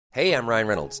Hey, I'm Ryan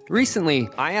Reynolds. Recently,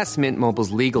 I asked Mint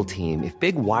Mobile's legal team if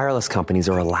big wireless companies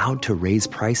are allowed to raise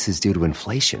prices due to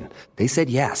inflation. They said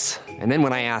yes. And then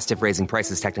when I asked if raising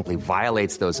prices technically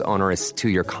violates those onerous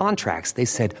two-year contracts, they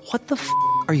said, "What the f***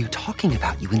 are you talking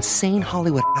about, you insane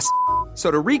Hollywood ass?" So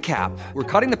to recap, we're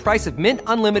cutting the price of Mint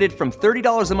Unlimited from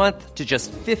 $30 a month to just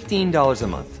 $15 a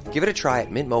month. Give it a try at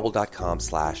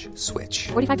mintmobile.com/switch.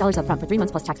 $45 up front for 3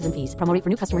 months plus taxes and fees. Promo rate for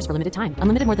new customers for limited time.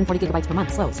 Unlimited more than 40 gigabytes per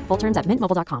month. Slows full terms at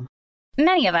mintmobile.com.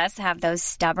 Many of us have those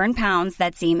stubborn pounds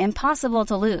that seem impossible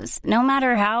to lose, no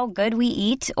matter how good we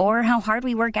eat or how hard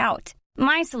we work out.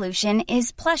 My solution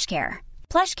is PlushCare.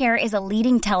 PlushCare is a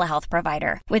leading telehealth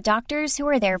provider with doctors who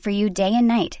are there for you day and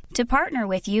night to partner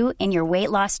with you in your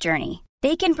weight loss journey.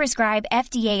 They can prescribe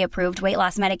FDA-approved weight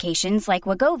loss medications like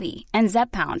Wegovy and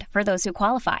Zepbound for those who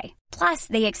qualify. Plus,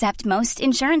 they accept most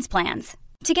insurance plans.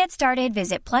 To get started,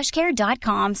 visit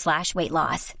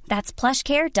plushcare.com/weightloss. That's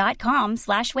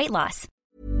plushcare.com/weightloss.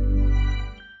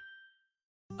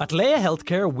 At Leia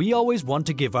Healthcare, we always want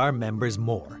to give our members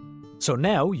more. So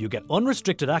now you get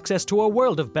unrestricted access to a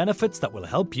world of benefits that will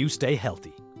help you stay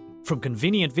healthy. From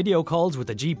convenient video calls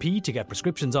with a GP to get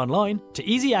prescriptions online, to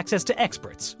easy access to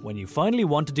experts when you finally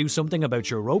want to do something about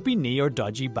your ropey knee or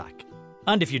dodgy back.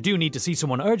 And if you do need to see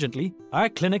someone urgently, our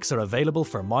clinics are available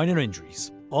for minor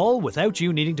injuries, all without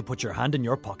you needing to put your hand in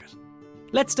your pocket.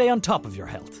 Let's stay on top of your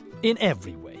health, in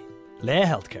every way. Leia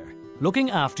Healthcare,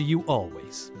 looking after you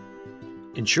always.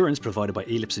 Insurance provided by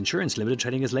Ellipse Insurance Limited,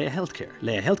 trading as Leia Healthcare.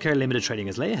 Leia Healthcare Limited, trading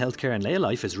as Leia Healthcare, and Leia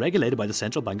Life is regulated by the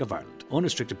Central Bank of Ireland.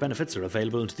 Unrestricted benefits are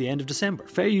available until the end of December.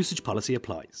 Fair usage policy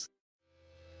applies.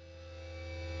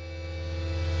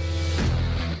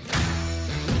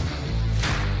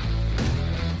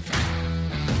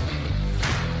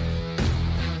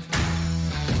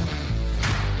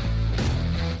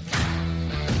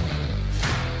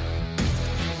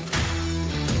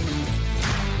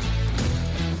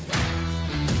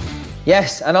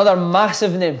 Yes, another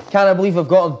massive name. Can't believe we've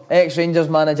got him. Ex-Rangers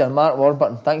manager Mark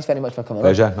Warburton. Thanks very much for coming on.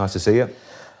 Pleasure, nice to see you.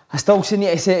 I still need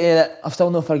to say to you that I've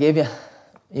still not forgave you.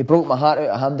 You broke my heart out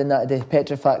of Hampden that day,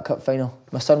 Petrofac Cup final.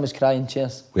 My son was crying,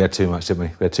 cheers. We had too much, didn't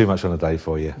we? We had too much on the day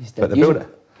for you. But you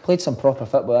played some proper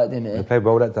football that day, mate. We played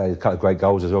well that day. A couple of great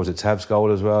goals as well. It was a Tabs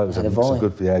goal as well. It was a good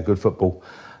football.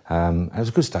 It was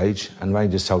a good stage, and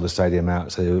Rangers sold the stadium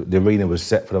out, so the arena was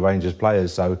set for the Rangers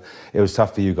players, so it was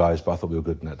tough for you guys, but I thought we were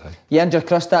good in that day. You earned your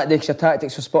crust that day because your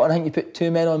tactics were spot on. I think you put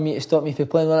 2 men on me to stop me from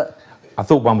playing with it. I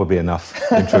thought one would be enough,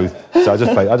 in truth, so I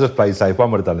just played safe. One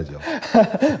would have done the job.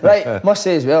 Right, must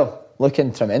say as well,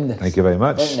 looking tremendous. Thank you very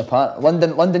much. Looking the part.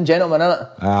 London gentleman, innit?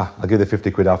 I'll give the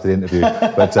 50 quid after the interview.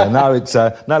 But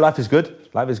life is good.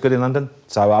 Life is good in London,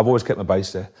 so I've always kept my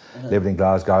base there. Living in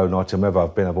Glasgow, Nottingham, wherever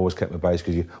I've been, I've always kept my base,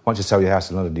 because once you sell your house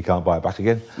in London, you can't buy it back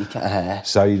again. You can't.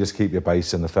 So you just keep your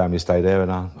base and the family stay there,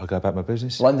 and I'll go about my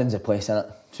business. London's a place,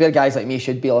 innit? It's where guys like me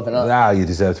should be living, innit? You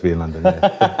deserve to be in London,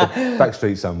 yeah. Back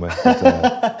street somewhere.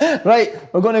 Right,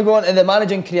 we're going to go on to the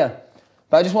managing career.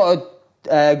 But I just want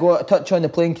to touch on the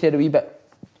playing career a wee bit.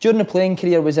 During the playing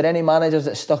career, was there any managers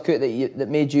that stuck out that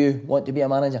made you want to be a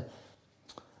manager?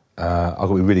 I've got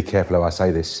to be really careful how I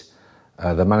say this.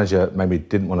 The manager maybe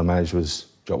didn't want to manage was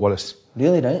Jock Wallace.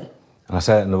 Really, right? And I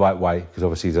say it in the right way, because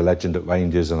obviously he's a legend at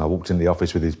Rangers, and I walked in the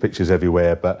office with his pictures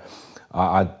everywhere. But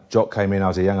Jock came in, I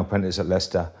was a young apprentice at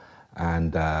Leicester,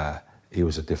 and he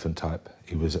was a different type.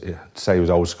 He was, to say he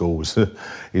was old school,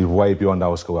 he was way beyond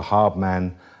old school, a hard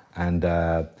man, and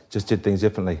just did things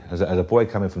differently. As a boy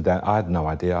coming from down, I had no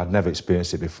idea, I'd never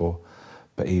experienced it before,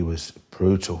 but he was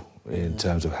brutal in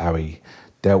terms of how he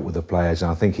dealt with the players,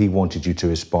 and I think he wanted you to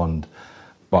respond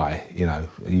by, you're going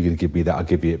to give me that, I'll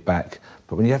give you it back.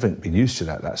 But when you haven't been used to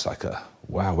that, that's like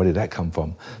wow, where did that come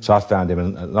from? So I found him,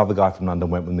 and another guy from London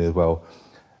went with me as well,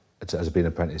 as being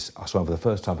an apprentice. I saw him for the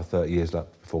first time for 30 years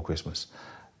before Christmas,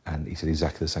 and he said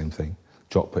exactly the same thing.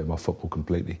 Jock put him off football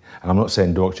completely. And I'm not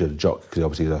saying Yorkshire to Jock, because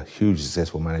obviously he's a hugely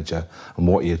successful manager and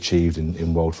what he achieved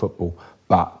in world football,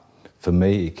 but for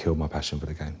me, it killed my passion for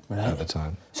the game at the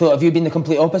time. So have you been the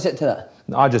complete opposite to that?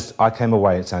 I came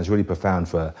away, it sounds really profound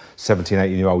for a 17,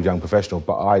 18-year-old young professional,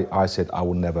 but I said I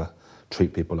will never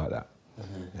treat people like that.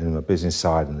 And in my business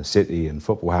side and the city and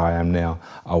football, how I am now,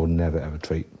 I will never ever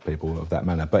treat people of that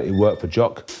manner. But it worked for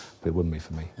Jock, but it wouldn't be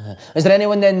for me. Is there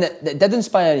anyone then that did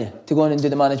inspire you to go on and do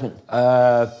the management?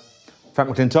 Frank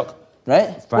McClintock.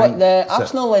 Right? Frank, the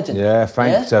Arsenal legend? Yeah,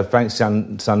 Frank. Yeah? So Frank's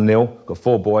son Neil, got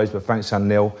 4 boys, but Frank's son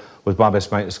Neil was my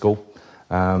best mate at school.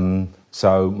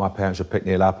 So my parents would pick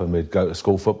Neil up and we'd go to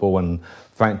school football, and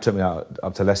Frank took me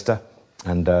up to Leicester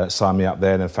and signed me up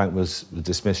there, and then Frank was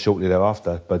dismissed shortly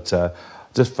thereafter. But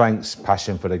just Frank's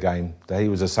passion for the game. He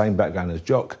was the same background as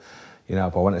Jock. You know,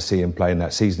 but I went to see him play in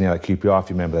that season at QPR. If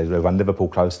you remember, they won Liverpool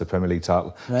close to the Premier League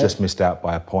title, just missed out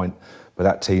by a point. But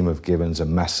that team of Givens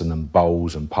and Masson and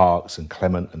Bowles and Parks and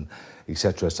Clement and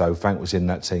etc. So Frank was in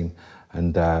that team,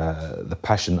 and the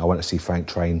passion. I went to see Frank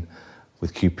train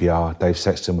with QPR. Dave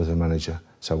Sexton was the manager,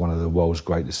 so one of the world's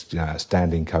greatest,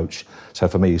 outstanding coach. So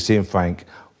for me, seeing Frank,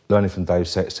 learning from Dave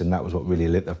Sexton, that was what really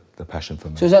lit the passion for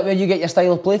me. So is that where you get your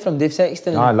style of play from, Dave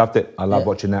Sexton? No, I loved it. I loved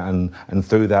watching that, and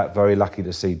through that, very lucky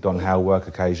to see Don Howe work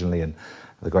occasionally, and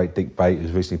the great Dick Bate,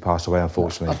 who's recently passed away,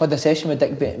 unfortunately. I've had a session with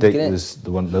Dick Bate. Dick was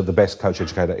the best coach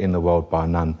educator in the world by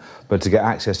none. But to get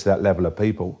access to that level of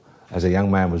people as a young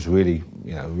man was really,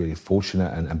 really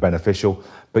fortunate and beneficial.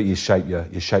 But you shape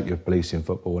your beliefs in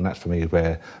football, and that's for me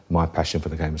where my passion for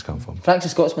the game has come from. Frank's a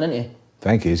Scotsman, isn't he?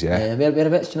 Frank is, yeah.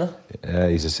 Whereabouts, do you know?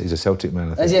 He's a Celtic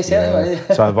man, I think. Is he a Celtic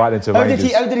man? So I invited him to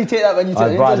Rangers. How did he take that when you took I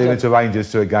invited him to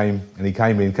Rangers to a game, and he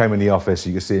came in the office.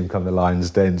 You could see him come to the Lions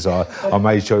Den, so I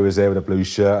made sure he was there with a blue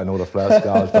shirt and all the flower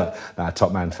scarves. But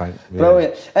top man, Frank. Yeah.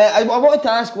 Brilliant. I wanted to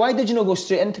ask, why did you not go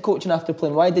straight into coaching after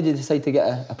playing? Why did you decide to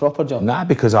get a proper job? Nah,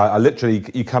 because I literally,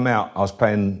 you come out, I was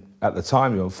playing at the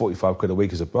time, 45 quid a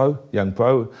week as a young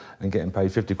pro, and getting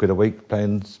paid 50 quid a week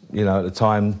playing, at the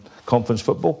time, conference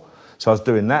football. So I was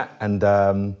doing that,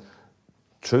 and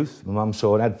truth, my mum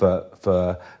saw an advert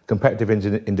for competitive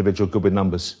individual good with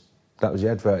numbers. That was the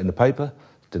advert in the paper.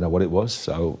 Didn't know what it was,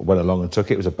 so I went along and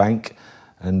took it. It was a bank,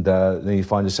 and then you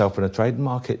find yourself in a trading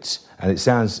market. And it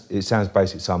sounds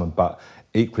basic, Simon, but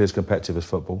equally as competitive as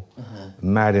football.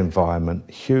 Mad environment,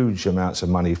 huge amounts of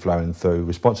money flowing through,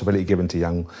 responsibility given to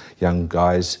young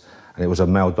guys, and it was a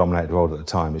male-dominated world at the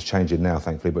time. It's changing now,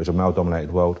 thankfully, but it was a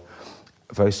male-dominated world.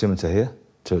 Very similar to here.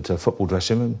 To a football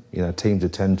dressing room, teams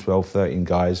of 10, 12, 13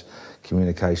 guys,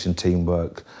 communication,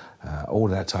 teamwork, all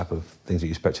that type of things that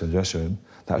you expect in the dressing room.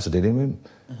 That was the dealing room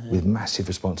with massive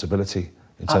responsibility.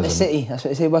 At the city, that's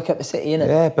what they say, work at the city, innit?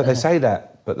 Yeah, but they say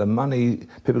that. But the money,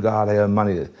 people go, they earn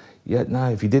money. Yeah, no,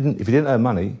 if you didn't earn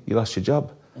money, you lost your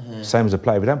job. Same as a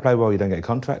player. If you don't play well, you don't get a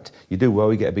contract. You do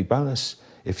well, you get a big bonus.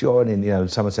 If you're earning,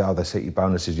 someone say, the City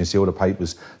bonuses, you see all the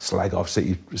papers slag off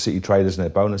City traders and their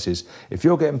bonuses. If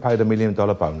you're getting paid $1 million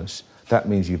bonus, that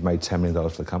means you've made $10 million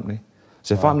for the company.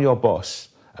 So if I'm your boss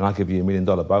and I give you $1 million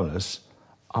bonus,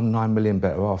 I'm $9 million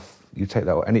better off. You take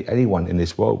that, anyone in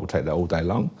this world will take that all day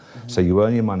long. So you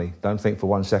earn your money. Don't think for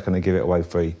 1 second and give it away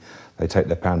free. They take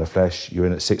their pound of flesh. You're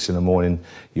in at 6 in the morning.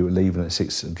 You were leaving at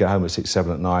 6, get home at 6,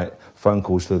 7 at night. Phone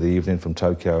calls through the evening from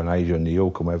Tokyo and Asia and New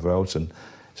York and wherever else. And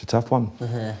it's a tough one.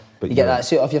 But you get that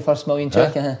suit off your first million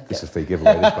check. It's a free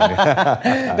giveaway, this one.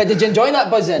 But did you enjoy that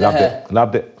buzz then?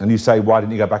 Loved it. And you say, why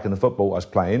didn't you go back into football? I was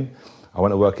playing. I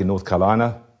went to work in North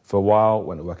Carolina for a while,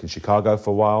 went to work in Chicago for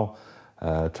a while,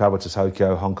 travelled to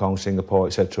Tokyo, Hong Kong, Singapore,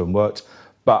 etc. and worked.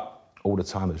 But all the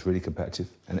time it was really competitive.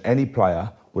 And any player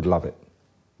would love it.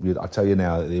 I tell you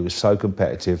now, it was so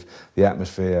competitive, the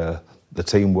atmosphere, the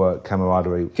teamwork,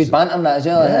 camaraderie. Good banter and that as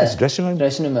well. Yeah, it's a dressing room.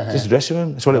 Just a dressing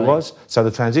room. That's what it was. So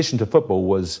the transition to football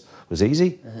was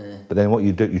easy. But then what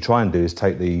you try and do is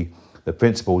take the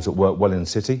principles that work well in the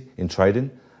city, in trading,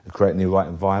 and creating the right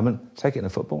environment, take it into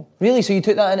football. Really? So you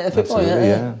took that into football? Absolutely,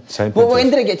 yeah. Same. Well, when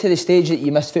did it get to the stage that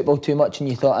you missed football too much and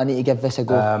you thought, I need to give this a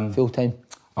go full time?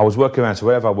 I was working around, so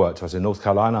wherever I worked, I was in North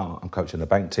Carolina, I'm coaching the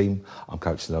bank team, I'm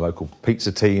coaching the local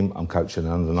pizza team, I'm coaching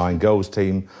the under-9 girls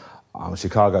team, I'm in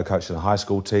Chicago coaching a high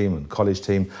school team and college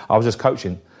team. I was just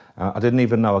coaching. I didn't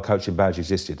even know a coaching badge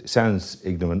existed. It sounds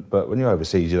ignorant, but when you're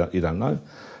overseas, you don't know.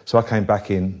 So I came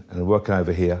back in and working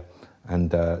over here,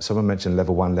 and someone mentioned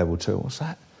level 1, level 2. What's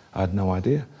that? I had no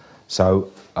idea.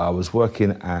 So I was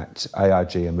working at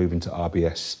AIG and moving to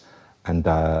RBS, and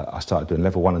I started doing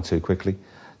level 1 and 2 quickly.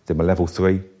 Did my level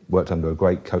 3, worked under a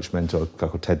great coach mentor, a guy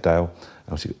called Ted Dale.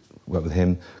 Obviously worked with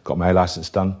him, got my A licence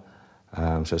done.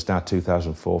 So it's now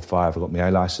 2004-05, I got my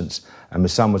A licence, and my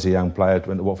son was a young player,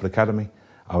 went to Watford Academy.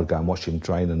 I would go and watch him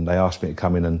train, and they asked me to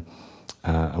come in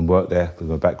and work there with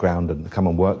my background and come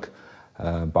and work.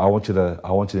 But I wanted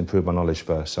to improve my knowledge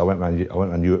first. So I went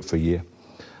around Europe for a year.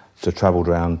 So travelled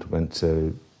around, went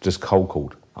to just cold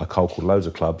called. I cold called loads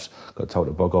of clubs, got told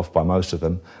to bog off by most of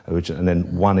them, and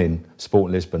then one in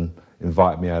Sporting Lisbon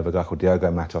invited me over, a guy called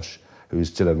Diogo Matos, who's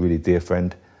still a really dear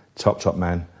friend, top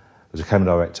man, was a academy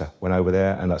director. Went over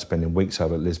there, ended up spending weeks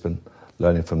over at Lisbon,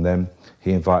 learning from them.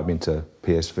 He invited me into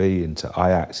PSV, into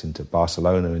Ajax, into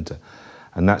Barcelona,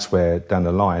 and that's where, down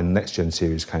the line, Next Gen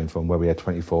Series came from, where we had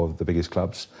 24 of the biggest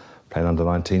clubs playing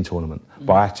under-19 tournament.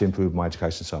 But I had to improve my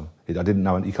education some. I didn't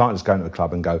know, you can't just go into a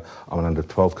club and go, I'm an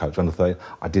under-12 coach, under-13.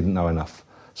 I didn't know enough.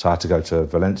 So I had to go to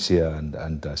Valencia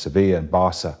and Sevilla and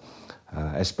Barca,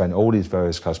 España, all these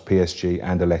various clubs, PSG,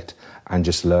 Anderlecht, and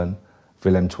just learn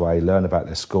Willem II, learn about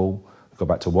their school. We got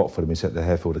back to Watford and we set the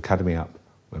Harefield Academy up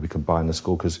where we combined the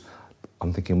school, because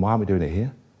I'm thinking, why aren't we doing it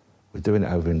here? We're doing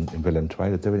it over in Willem II,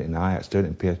 they're doing it in Ajax, doing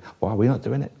it in PS. Why are we not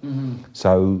doing it?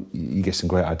 So you get some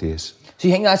great ideas. So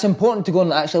you think that's important to go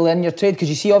and actually learn your trade? Because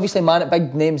you see, obviously,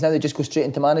 big names now, they just go straight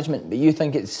into management, but you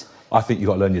think it's... I think you've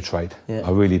got to learn your trade. Yeah.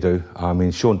 I really do. I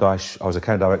mean, Sean Dyche, I was a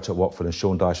academy director at Watford, and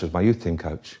Sean Dyche was my youth team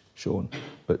coach, Sean.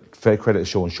 But fair credit to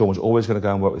Sean. Sean was always going to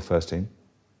go and work with the first team.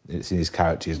 It's in his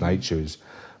character, his nature.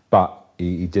 But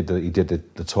he did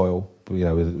the toil, you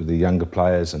know, with the younger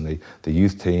players and the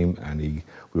youth team, and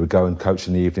we would go and coach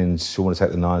in the evenings. Sean would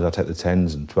take the 9s, I'd take the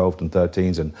 10s and 12s and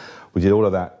 13s, and we did all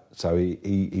of that. So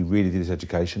he really did his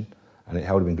education, and it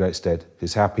held him in great stead.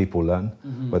 It's how people learn,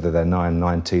 whether they're 9,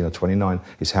 19 or 29,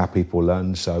 it's how people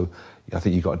learn. So I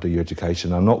think you've got to do your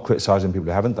education. I'm not criticising people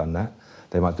who haven't done that.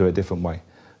 They might do it a different way.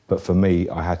 But for me,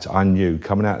 I knew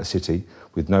coming out of the city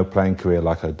with no playing career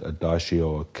like a Dyche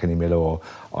or Kenny Miller, or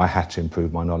I had to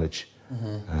improve my knowledge,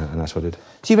 and that's what I did.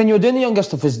 See, when you were doing the younger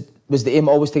stuff, was the aim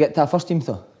always to get to a first team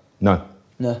though? No.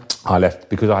 I left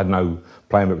because I had no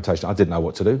playing reputation. I didn't know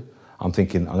what to do. I'm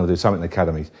thinking, I'm going to do something in the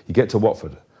academy. You get to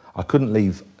Watford, I couldn't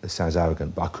leave, it sounds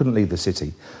arrogant, but I couldn't leave the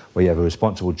city where you have a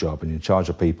responsible job and you're in charge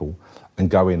of people and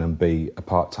go in and be a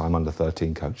part-time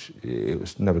under-13 coach. It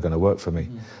was never going to work for me.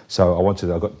 So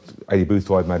I got Eddie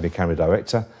Boothroyd made me academy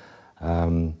director.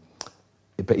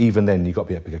 But even then, you've got to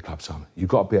be at a bigger club, Simon. You've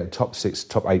got to be at a top 6,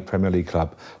 top 8 Premier League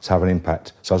club to have an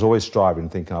impact. So I was always striving,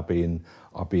 thinking I'd be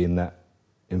in that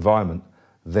environment.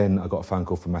 Then I got a phone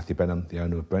call from Matthew Benham, the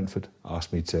owner of Brentford,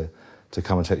 asked me to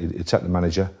come and take the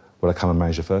manager. Will I come and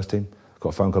manage the first team? Got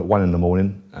a phone call at 1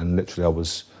 a.m, and literally I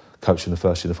was coaching the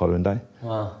first team the following day.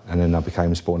 Wow. And then I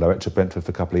became sporting director of Brentford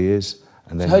for a couple of years.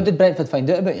 And then, so how did Brentford find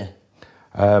out about you?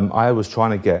 I was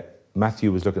trying to get...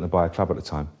 Matthew was looking to buy a club at the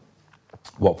time.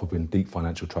 Watford were in deep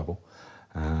financial trouble.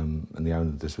 And the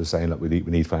owner was saying, look, we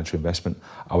need financial investment.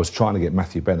 I was trying to get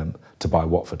Matthew Benham to buy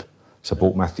Watford. So I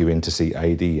brought Matthew in to see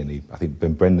AD, and I think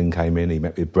Ben Brendan came in, he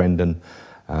met with Brendan,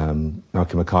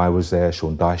 Malcolm Mackay was there,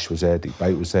 Sean Dyche was there, Dick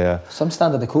Bate was there. Some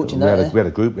standard of coaching we had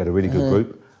a group, we had a really good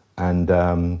group, and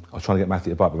I was trying to get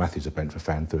Matthew to buy, but Matthew's a Brentford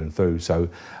fan through and through, so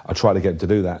I tried to get him to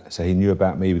do that. So he knew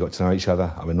about me, we got to know each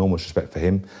other, I have enormous respect for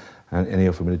him, and he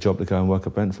offered me the job to go and work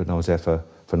at Brentford, and I was there for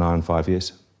 9 and 5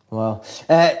 years. Wow.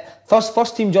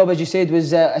 First team job, as you said,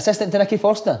 was assistant to Nicky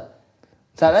Forster.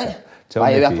 Is that right?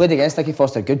 I played against Nicky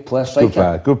Forster, good player,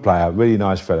 striker. Good player, really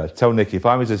nice fella. Tell Nicky, if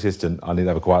I'm his assistant, I need to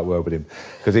have a quiet word with him.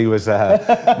 Because he was,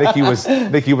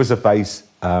 Nicky was a face,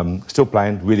 still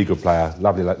playing, really good player,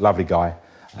 lovely guy.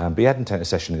 But he hadn't taken a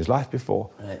session in his life before.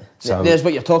 Right. So there's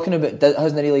what you're talking about,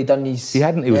 hasn't really done his... He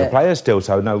hadn't, he was a player still,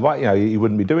 so no, right, you know, he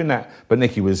wouldn't be doing that. But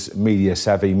Nicky was media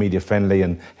savvy, media friendly,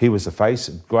 and he was the face,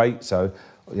 great, so...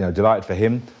 You know, delighted for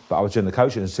him, but I was doing the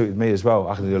coaching and it suited me as well.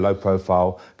 I can do a low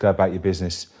profile, go about your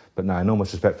business. But no,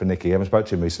 enormous respect for Nicky. I haven't spoken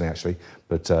to him recently, actually,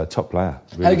 but top player.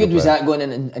 Really How good was that going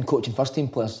in and coaching first team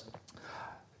players?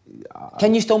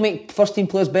 Can you still make first team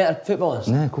players better footballers?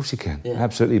 Yeah, of course you can,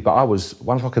 absolutely. But I was,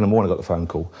 1 o'clock in the morning I got the phone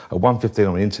call. At 1:15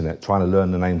 on the internet, trying to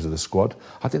learn the names of the squad.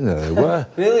 I didn't know who they were.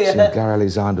 Really, Gary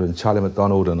Alexander and Charlie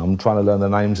McDonald, and I'm trying to learn the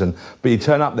names. But you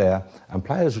turn up there, and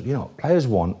players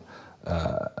want...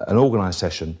 an organised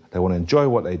session. They want to enjoy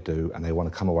what they do and they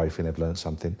want to come away feeling they've learned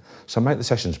something. So make the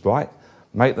sessions bright,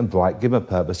 make them bright, give them a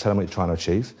purpose, tell them what you're trying to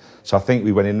achieve. So I think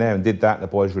we went in there and did that. The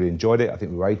boys really enjoyed it. I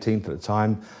think we were 18th at the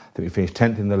time. I think we finished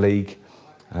 10th in the league,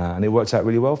 and it worked out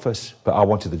really well for us. But I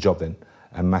wanted the job then,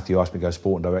 and Matthew asked me to go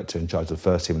sporting director in charge of the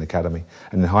first team in the academy.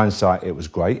 And in hindsight, it was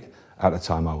great. At the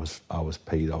time, I was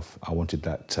peed off. I wanted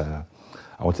that.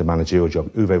 I wanted a managerial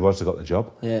job. Uwe Rosler got the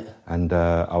job, and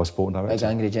I was sporting director. Big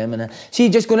angry German. See,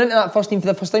 just going into that first team for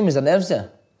the first time, was there nerves there?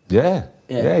 Yeah,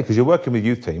 because you're working with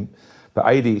youth team. But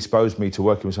AD exposed me to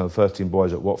working with some of the first team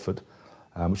boys at Watford,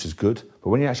 which is good. But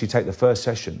when you actually take the first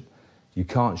session, you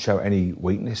can't show any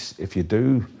weakness. If you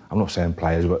do, I'm not saying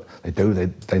players, but they do.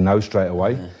 They know straight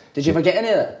away. Yeah. Did you ever get any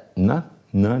of that?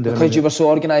 No. Because you were so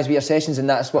organised with your sessions, and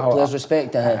that's what players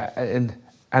respect. And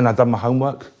I'd done my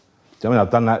homework. I mean,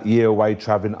 I've done that year away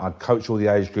travelling. I'd coach all the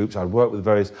age groups. I'd work with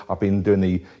various... I've been doing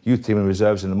the youth team and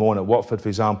reserves in the morning at Watford, for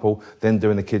example, then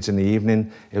doing the kids in the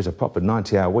evening. It was a proper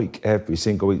 90-hour week every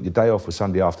single week. Your day off was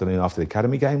Sunday afternoon after the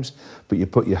academy games, but you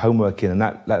put your homework in, and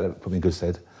that put me in good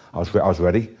stead. I was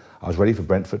ready. I was ready for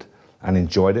Brentford and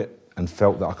enjoyed it and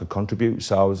felt that I could contribute.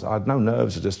 So I had no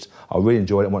nerves. I really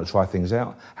enjoyed it and wanted to try things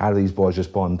out. How do these boys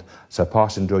respond? So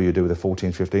passing drill you do with a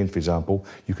 14, 15, for example,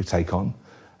 you could take on.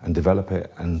 and develop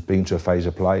it and be into a phase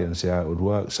of play and see how it would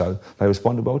work. So they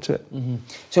responded well to it. Mm-hmm.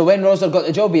 So when Rosler got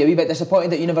the job, were you a wee bit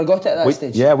disappointed that you never got it at that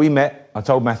stage? Yeah, we met. I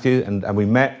told Matthew and we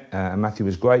met and Matthew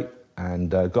was great and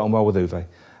got on well with Uwe.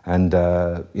 And,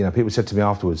 people said to me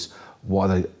afterwards, what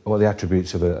are the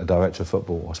attributes of a director of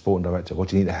football or sporting director? What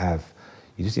do you need to have?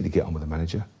 You just need to get on with the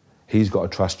manager. He's got to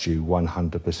trust you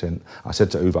 100%. I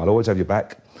said to Uwe, I'll always have your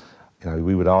back.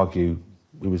 We would argue,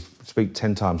 we would speak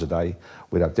 10 times a day.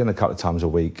 We'd have dinner a couple of times a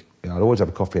week. I'd always have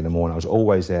a coffee in the morning. I was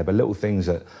always there, but little things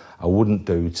that I wouldn't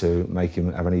do to make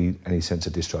him have any sense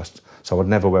of distrust. So I would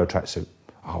never wear a tracksuit.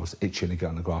 I was itching to get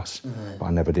on the grass, but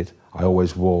I never did. I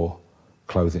always wore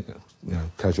clothing,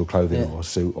 casual clothing or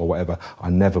suit or whatever. I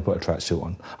never put a tracksuit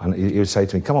on. And he would say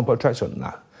to me, come on, put a tracksuit on.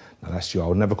 No, that's you. I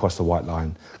would never cross the white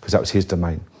line because that was his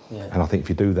domain. Yeah. And I think if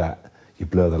you do that, you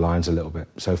blur the lines a little bit.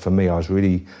 So for me, I was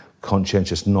really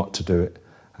conscientious not to do it.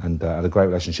 And had a great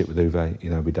relationship with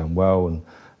Uwe. We'd done well, and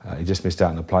he just missed out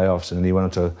in the playoffs. And then he went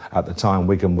on to, at the time,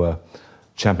 Wigan were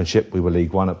Championship. We were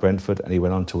League One at Brentford, and he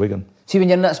went on to Wigan. See, when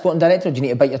you're in that sporting director, do you need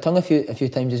to bite your tongue a few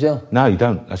times as well? No, you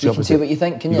don't. That's you can say what you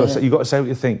think, can you? You've got to say what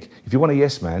you think. If you want a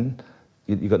yes man,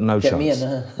 you've got no chance. Get me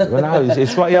in, Well, no,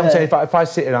 it's right. I'm saying if I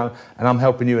sit here and I'm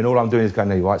helping you, and all I'm doing is going,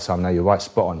 no, you're right, Simon. No, you're right,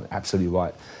 spot on, absolutely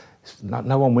right.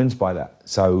 No one wins by that.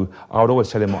 So I would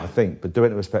always tell him what I think, but do it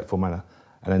in a respectful manner.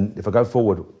 And then if I go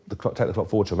forward, take the clock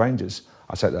forward to Rangers,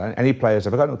 I say to any players,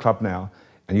 if I go to the club now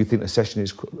and you think the session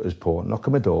is poor, knock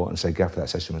on my door and say, Gaffer, that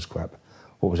session was crap.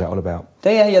 What was that all about?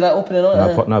 Do you? You're that open and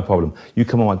honest? No problem. You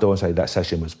come on my door and say, that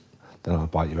session was, then I'll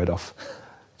bite your head off.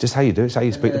 Just how you do it, it's how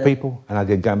you speak to people. And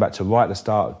again, going back to right at the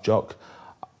start, Jock,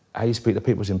 how you speak to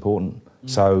people is important.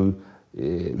 So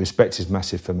respect is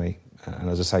massive for me. And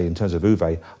as I say, in terms of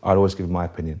Uwe, I'd always give him my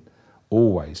opinion.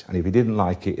 Always. And if he didn't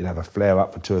like it, he'd have a flare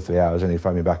up for 2 or 3 hours and he'd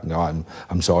phone me back and go,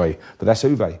 I'm sorry. But that's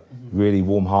Uwe. Really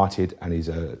warm-hearted, and he's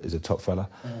a top fella.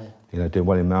 Doing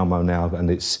well in Malmo now, and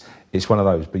it's one of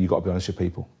those, but you've got to be honest with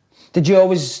people. Did you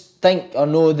always think or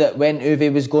know that when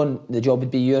Uwe was gone, the job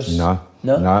would be yours? No.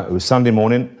 It was Sunday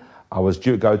morning. I was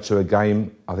due to go to a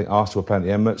game. I think Arsenal were playing at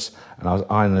the Emirates, and I was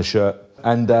ironing a shirt.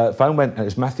 And phone went, and it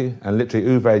was Matthew. And literally,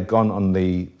 Uwe had gone on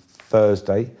the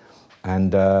Thursday,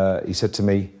 and he said to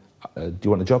me, do you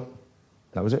want the job?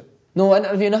 That was it. No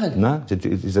interview, nothing? No.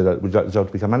 He said, would you like the job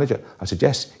to become manager? I said,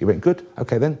 yes. He went, good.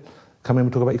 OK, then. Come in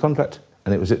and talk about your contract.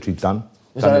 And it was literally done.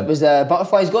 Was the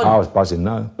butterflies gone? I was buzzing,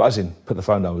 buzzing. Put the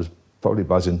phone down, I was probably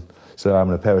buzzing. So I'm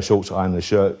in a pair of shorts, ironing a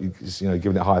shirt,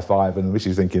 giving it a high five, and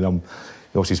Richie's thinking I'm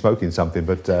obviously smoking something.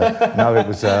 But it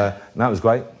was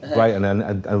great,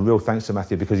 and a real thanks to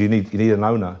Matthew, because you need an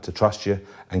owner to trust you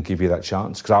and give you that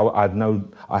chance. Because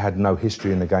I had no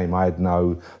history in the game, I had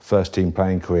no first team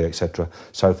playing career, etc.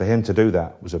 So for him to do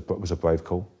that was a brave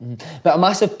call. But a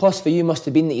massive plus for you must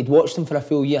have been that you'd watched him for a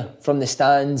full year from the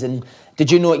stands. And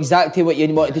did you know exactly what you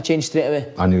wanted to change straight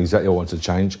away? I knew exactly what I wanted to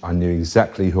change. I knew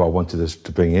exactly who I wanted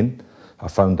to bring in. I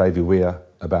phoned David Weir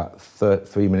about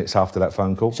 3 minutes after that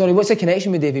phone call. Sorry, what's the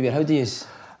connection with David Weir? How do you use?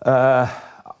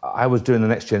 I was doing the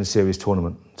Next Gen Series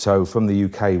tournament. So from the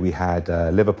UK, we had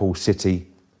Liverpool, City,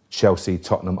 Chelsea,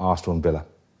 Tottenham, Arsenal and Villa.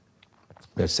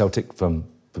 We had Celtic from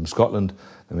Scotland,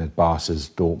 then we had Barca's,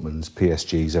 Dortmund's,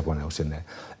 PSG's, everyone else in there.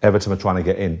 Everton were trying to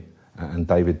get in, and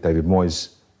David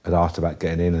Moyes had asked about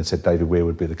getting in and said David Weir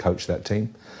would be the coach of that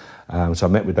team. So I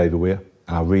met with David Weir,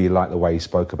 and I really liked the way he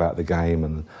spoke about the game,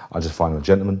 and I just find him a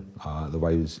gentleman, the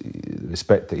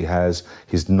respect that he has,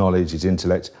 his knowledge, his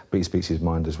intellect, but he speaks his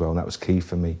mind as well, and that was key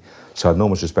for me. So I had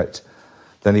enormous respect.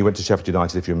 Then he went to Sheffield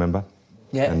United, if you remember.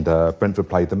 Yeah. And Brentford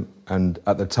played them, and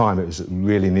at the time it was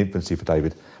really in infancy for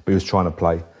David, but he was trying to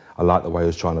play. I liked the way he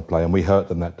was trying to play, and we hurt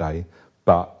them that day,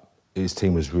 but his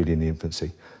team was really in the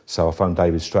infancy. So I phoned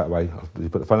David straight away. I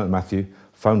put the phone on Matthew,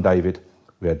 phoned David.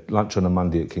 We had lunch on a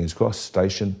Monday at King's Cross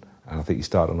Station, and I think he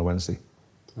started on a Wednesday.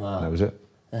 Wow. And that was it.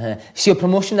 So your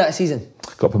promotion that season?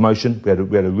 Got promotion. We had a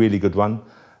really good run,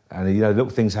 and little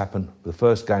things happen. The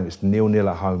first game, it's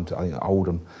 0-0 at home to, I think,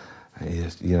 Oldham.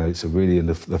 It's a really, and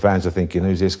the fans are thinking,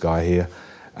 who's this guy here?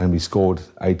 And we scored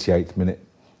 88th minute.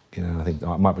 I think it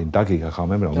might have been Dougie, I can't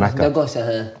remember, or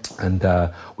Macca. And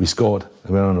we scored,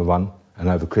 and we went on a run. And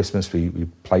over Christmas, we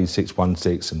played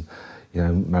 6-1-6,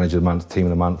 and manager of the month, team of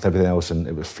the month, everything else, and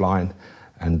it was flying.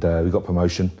 And we got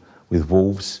promotion with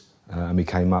Wolves, and we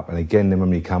came up. And again, then when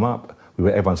we come up, we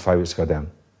were everyone's favourites to go down.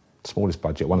 Smallest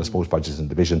budget, one of the smallest budgets in the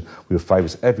division. We were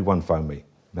favourites. Everyone phoned me.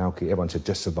 Malky, everyone said,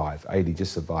 just survive. AD,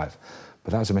 just survive.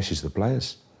 But that was a message to the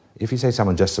players. If you say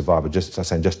someone just survive, or just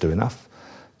saying just do enough.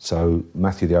 So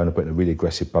Matthew, the owner, put a really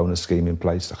aggressive bonus scheme in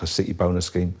place, like a City bonus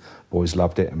scheme. Boys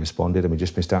loved it and responded, and we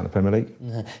just missed out in the Premier League.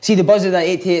 See the buzz of that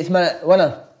 88th minute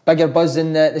winner? Bigger buzz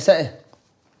than the City?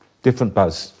 different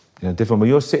buzz. Different. When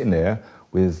you're sitting there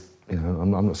with, I'm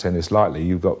not saying this lightly,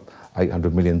 you've got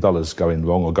 $800 million going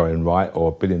wrong or going right,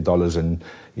 or $1 billion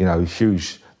and,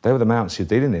 huge. They were the amounts you're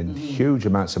dealing in, huge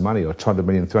amounts of money, or 200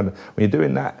 million, 300. When you're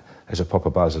doing that, there's a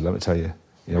proper buzz, let me tell you.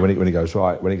 When it goes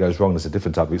right, when it goes wrong, there's a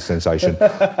different type of sensation.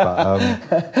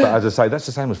 but as I say, that's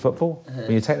the same as football.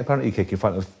 When you take the penalty kick in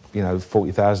front of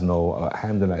 40,000 or like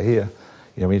Hampden out here,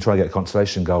 when you try to get a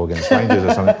consolation goal against Rangers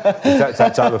or something, it's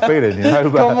that type of feeling,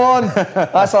 Come on,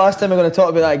 that's the last time we're going to talk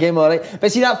about that game, all right.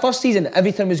 But see, that first season,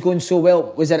 everything was going so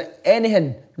well. Was there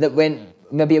anything that went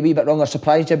maybe a wee bit wrong or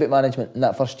surprised you about management in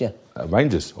that first year?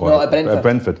 Rangers or no, at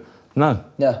Brentford? No.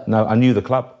 I knew the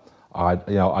club.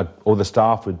 All the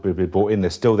staff would be brought in. They're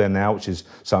still there now, which is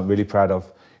something I'm really proud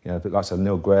of. Like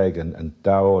Neil Gregg and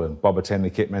Darryl and Bob Attend, the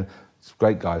kitman. It's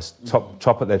great guys,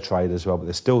 top at their trade as well, but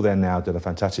they're still there now, did a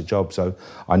fantastic job. So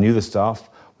I knew the staff,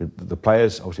 the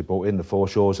players obviously brought in, the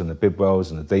Forshaws and the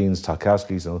Bidwells and the Deans,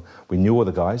 Tarkowskis, and we knew all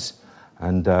the guys.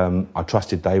 And I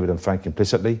trusted David and Frank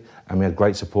implicitly, and we had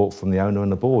great support from the owner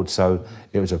and the board. So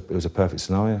it was a perfect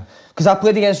scenario. Because I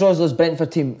played against Rosler's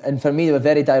Brentford team, and for me they were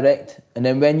very direct. And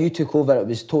then when you took over, it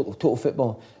was total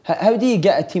football. How do you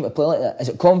get a team to play like that? Is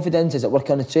it confidence? Is it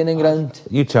work on the training ground?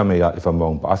 You tell me if I'm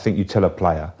wrong, but I think you tell a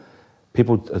player.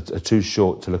 People are too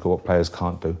short to look at what players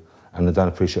can't do, and they don't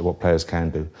appreciate what players can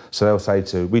do. So they'll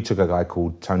say we took a guy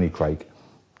called Tony Craig,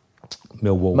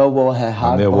 Millwall,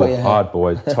 hard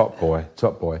boy,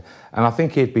 top boy. And I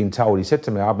think he said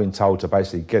to me, I've been told to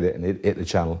basically get it and hit the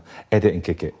channel, edit and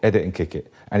kick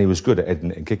it. And he was good at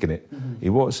editing it and kicking it. He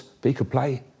was, but he could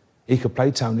play. He could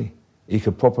play, Tony. He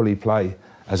could properly play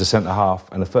as a centre-half.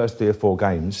 And the first 3 or 4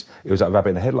 games, it was like rabbit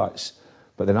in the headlights.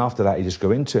 But then after that, he just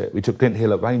grew into it. We took Clint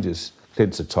Hill at Rangers.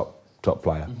 Clint's a top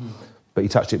player. But he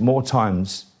touched it more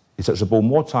times, he touched the ball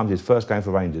more times his first game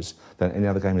for Rangers than any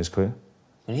other game in his career.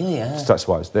 Really, yeah. That's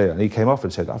why it's there. And he came off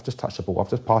and said, I've just touched the ball, I've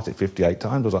just passed it 58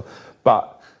 times. I was like,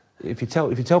 but if you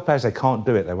tell players they can't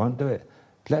do it, they won't do it.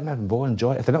 Let them have the ball,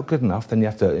 enjoy it. If they're not good enough, then you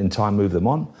have to, in time, move them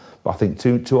on. But I think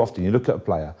too often you look at a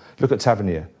player, look at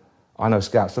Tavernier. I know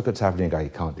scouts look at Tavernier and go, he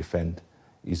can't defend.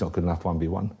 He's not good enough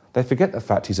 1v1. They forget the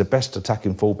fact he's the best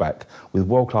attacking fullback with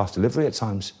world-class delivery at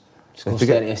times. They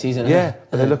forget a season,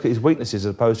 but they look at his weaknesses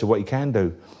as opposed to what he can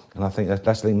do. And I think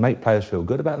that's the thing, make players feel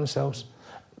good about themselves.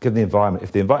 Give the environment.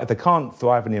 If they can't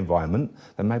thrive in the environment,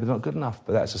 then maybe they're not good enough.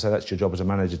 But that's your job as a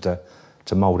manager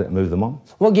to mould it and move them on.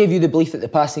 What gave you the belief that the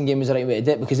passing game was the right way to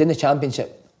do it? Because in the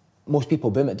Championship, most people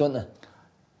boom it, don't they?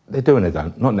 They do and they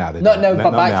don't. Not now. Not now,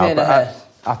 but back then.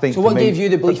 I think. So what gave you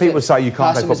the belief that people say you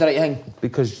can't passing was the right thing?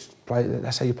 Because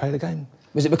that's how you play the game.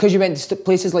 Was it because you went to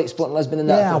places like Sporting Lisbon and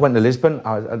that? Yeah, I went to Lisbon,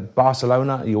 I was at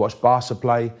Barcelona, you watch Barca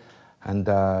play, and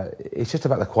it's just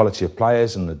about the quality of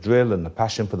players and the drill and the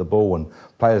passion for the ball and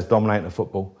players dominating the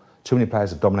football. Too many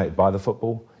players are dominated by the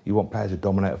football. You want players who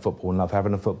dominate the football and love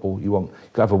having the football. You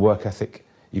got to have a work ethic.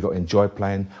 You've got to enjoy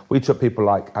playing. We took people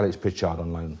like Alex Pritchard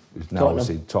on loan, who's now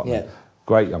obviously Tottenham. Yeah.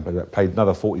 Great young player, played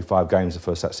another 45 games the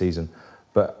first that season.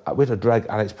 But we had to drag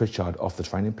Alex Pritchard off the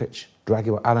training pitch. Drag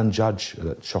him. Alan Judge,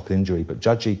 a shocking injury, but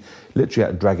Judgey literally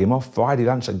had to drag him off. Friday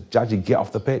lunch, Judgey get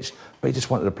off the pitch, but he just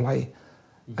wanted to play.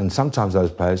 And sometimes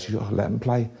those players, you've got to let them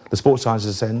play. The sports scientists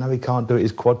are saying, no, he can't do it,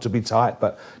 his quads will be tight,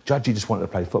 but Judgey just wanted to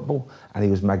play football, and he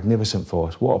was magnificent for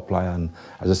us. What a player, and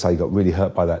as I say, he got really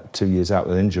hurt by that 2 years out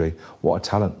with an injury. What a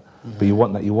talent. But you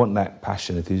want that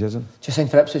passion, enthusiasm. Just signed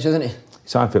for Ipswich, isn't he?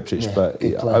 Signed for Ipswich, but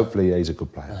hopefully he's a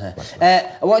good player.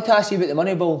 I wanted to ask you about the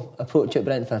Moneyball approach at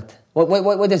Brentford.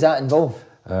 What does that involve?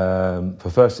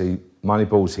 Firstly,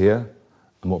 Moneyball's here,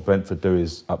 and what Brentford do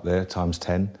is up there times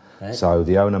 10. Right. So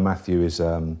the owner Matthew is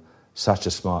such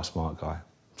a smart guy,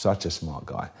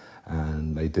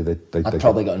 and they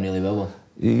probably got on really well with him.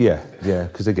 Yeah,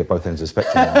 because they get both ends of the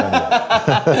spectrum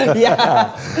now, don't they?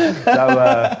 Yeah.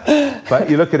 So, but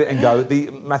you look at it and go,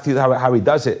 Matthew, how he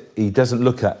does it, he doesn't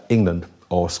look at England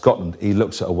or Scotland, he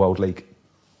looks at a world league.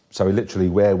 So he literally,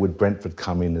 where would Brentford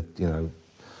come in at,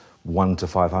 1 to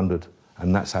 500?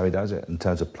 And that's how he does it, in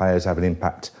terms of players having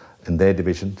impact in their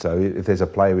division. So if there's a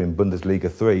player in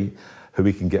Bundesliga 3 who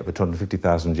we can get for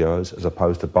 €250,000 as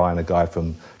opposed to buying a guy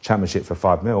from Championship for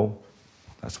 $5 million,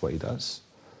 that's what he does.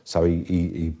 So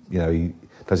he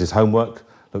does his homework,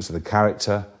 looks at the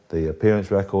character, the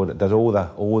appearance record, does all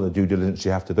the due diligence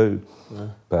you have to do. Yeah.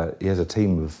 But he has a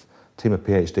team of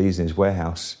PhDs in his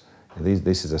warehouse.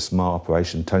 This is a smart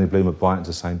operation. Tony Bloom at Brighton's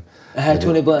the same.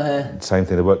 Tony Bloom. Same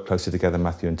thing. They worked closely together,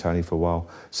 Matthew and Tony, for a while.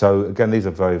 So again, these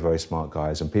are very, very smart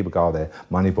guys. And people go there,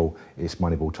 Moneyball. It's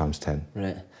Moneyball times 10.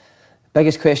 Right.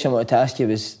 Biggest question I wanted to ask you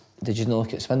was, Did you not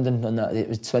look at Swindon on that?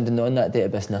 Was Swindon not on that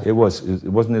database now? It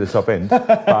wasn't near the top end,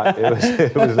 but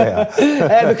it was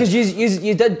there. Because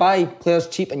you did buy players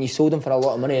cheap and you sold them for a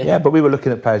lot of money. Yeah, but we were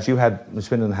looking at players.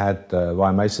 Swindon had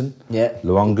Ryan Mason,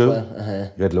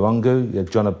 Luongo, you had Luongo, you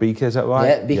had John Obika, is that right?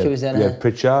 Yeah, Obika was in. You had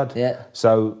Pritchard. Yeah.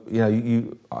 So,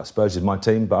 Spurs is my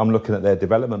team, but I'm looking at their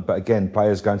development. But again,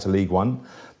 players going to League One,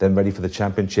 then ready for the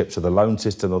Championship. So the loan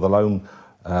system or the loan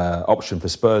option for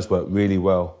Spurs worked really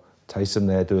well. Taysom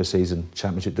there, do a season,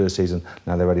 Championship, do a season.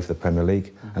 Now they're ready for the Premier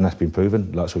League, and that's been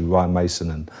proven. Like with Ryan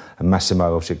Mason and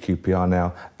Massimo, obviously at QPR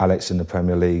now, Alex in the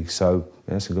Premier League. So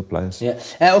yeah, some good players. Yeah.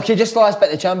 Okay, just the last bit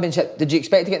of the Championship. Did you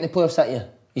expect to get in the playoffs that year?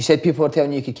 You said people were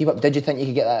telling you could keep up. Did you think you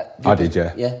could get that? I did,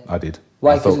 yeah. Yeah, I did.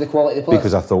 Why? Because of the quality of the players?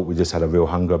 Because I thought we just had a real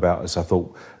hunger about us. I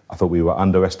thought we were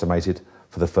underestimated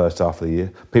for the first half of the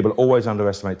year. People always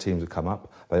underestimate teams that come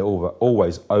up. They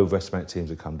always overestimate teams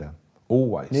that come down.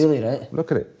 Always. Really, right?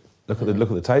 Look at it. Look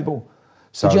at the table.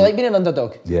 So, did you like being an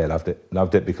underdog? Yeah, loved it.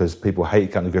 Loved it because people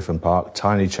hate coming to Griffin Park.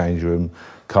 Tiny change room,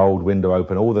 cold, window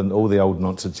open, all the old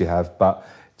nonsense you have. But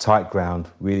tight ground,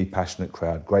 really passionate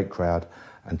crowd, great crowd,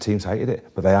 and teams hated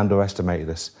it. But they underestimated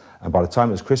us. And by the time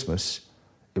it was Christmas,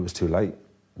 it was too late.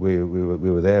 We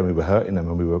were there, and we were hurting them,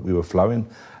 and we were flowing.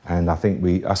 And I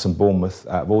think us and Bournemouth,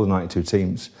 out of all the 92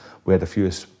 teams, we had the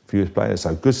fewest players.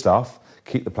 So good stuff.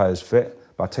 Keep the players fit.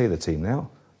 But I tell you the team now.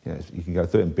 You can go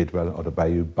through it in Bidwell,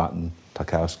 Odebayu, Button,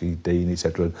 Tarkowski, Dean,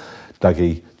 etc.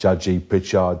 Dougie, Judgy,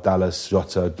 Pritchard, Dallas,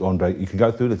 Jota, Andre. You can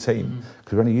go through the team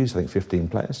because we only used, I think, 15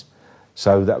 players.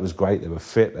 So that was great. They were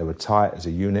fit, they were tight as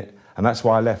a unit. And that's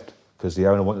why I left, because the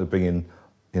owner wanted to bring in,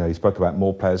 he spoke about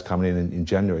more players coming in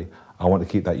January. I want to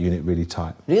keep that unit really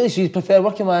tight. Really? So you prefer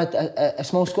working with a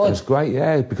small squad? It was great,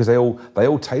 yeah, because they all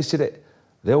tasted it.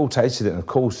 They all tasted it, and of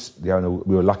course, the owner,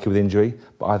 we were lucky with injury,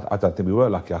 but I don't think we were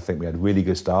lucky. I think we had really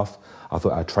good staff. I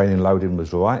thought our training loading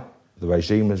was right, the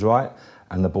regime was right,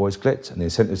 and the boys clicked. And the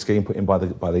incentive scheme put in by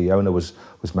the owner was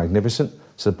magnificent.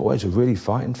 So the boys were really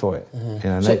fighting for it.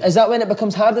 So is that when it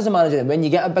becomes hard as a manager? Then? When you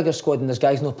get a bigger squad and there's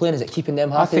guys not playing, is it keeping them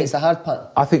happy? It's the hard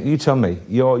part. I think you tell me.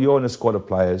 You're in a squad of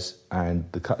players, and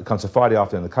it comes to Friday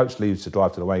afternoon, the coach leaves to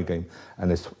drive to the away game,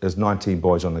 and there's 19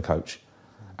 boys on the coach,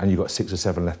 and you've got 6 or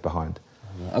 7 left behind.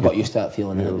 I got used to that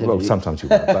feeling. Well, sometimes you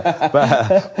won't.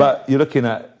 But you're looking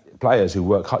at players who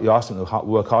work hard. You ask them to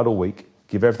work hard all week,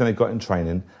 give everything they've got in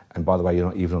training, and by the way, you're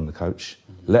not even on the coach,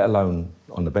 let alone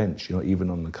on the bench. You're not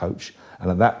even on the coach. And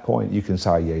at that point, you can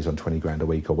say, yeah, he's on 20 grand a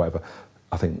week or whatever.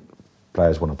 I think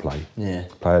players want to play. Yeah.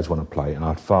 Players want to play, and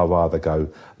I'd far rather go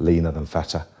leaner than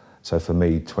fatter. So for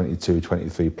me, 22,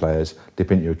 23 players,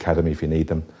 dip into your academy if you need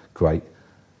them, great.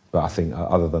 But I think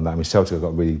other than that, Celtic have got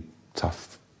a really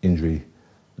tough injury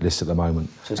list at the moment.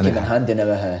 So it's keeping handy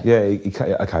never. Yeah,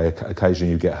 okay,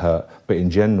 occasionally you get hurt, but in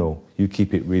general, you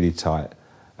keep it really tight.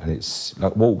 And it's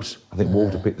like Wolves. I think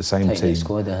Wolves have picked the same team,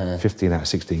 squad, 15 out of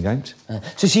 16 games.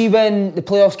 So see, when the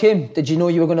playoffs came, did you know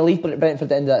you were going to leave Brentford at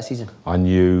the end of that season? I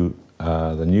knew.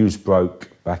 The news broke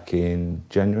back in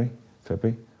January,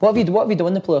 February. What have you done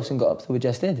in the playoffs and got up to we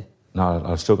just did? No,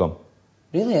 I've still gone.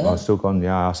 Really? I've still gone,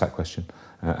 yeah, I asked that question.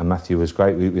 And Matthew was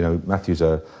great. Matthew's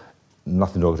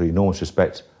nothing derogatory, enormous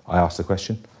respect. I asked the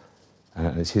question,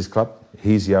 and it's his club.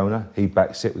 He's the owner. He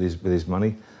backs it with his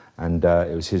money, and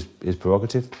it was his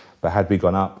prerogative. But had we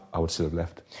gone up, I would still have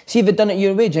left. See, if you'd done it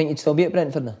your way, do you think you'd still be at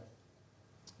Brentford now?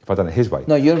 If I'd done it his way?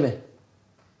 No, your way.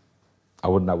 I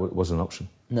wouldn't. That wasn't an option.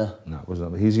 No, it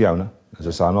wasn't. He's the owner. As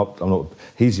I say, I'm not.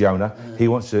 He's the owner. He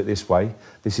wants to do it this way.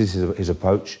 This is his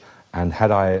approach. And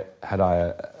had I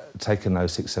taken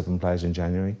those 6-7 players in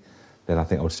January, then I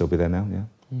think I would still be there now. Yeah.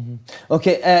 Mm-hmm.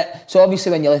 Okay, so obviously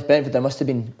when you left Brentford, there must have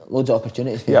been loads of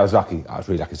opportunities for you. Yeah, I was lucky. I was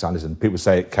really lucky. And people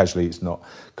say it casually, it's not,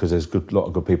 because there's a lot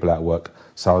of good people out of work.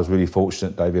 So I was really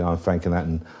fortunate, David, and I'm thanking that.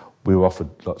 And we were offered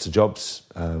lots of jobs.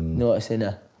 No, what I say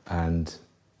now. And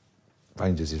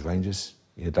Rangers is Rangers.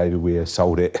 David Weir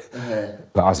sold it.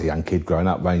 But as a young kid growing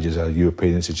up, Rangers are a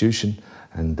European institution.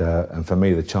 And for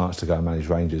me, the chance to go and manage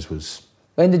Rangers was...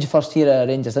 When did you first hear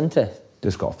Rangers' interest?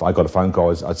 I got a phone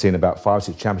call. I'd seen about 5 or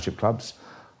 6 championship clubs.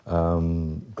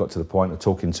 Got to the point of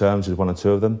talking terms with 1 or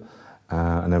 2 of them,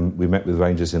 and then we met with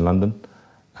Rangers in London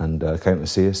and came to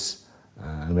see us,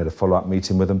 and we had a follow-up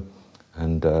meeting with them,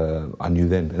 and I knew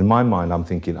then. In my mind, I'm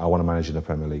thinking, I want to manage in the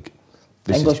Premier League.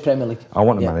 English Premier League? I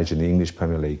want to manage in the English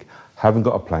Premier League. Haven't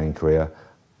got a playing career.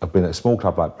 I've been at a small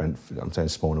club like Brentford. I'm saying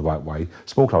small in the right way.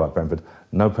 Small club like Brentford.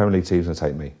 No Premier League team's going to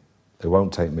take me. They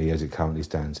won't take me as it currently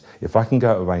stands. If I can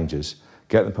go to Rangers,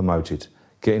 get them promoted,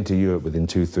 get into Europe within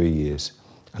 2-3 years,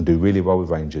 and do really well with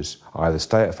Rangers, I either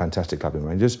stay at a fantastic club in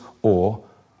Rangers or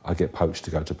I get poached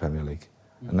to go to Premier League.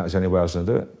 And that was the only way I was going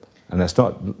to do it. And that's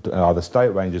not either stay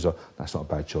at Rangers or that's not a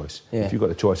bad choice. Yeah. If you've got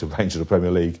the choice of Rangers or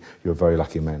Premier League, you're a very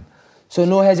lucky man. So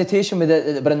no hesitation with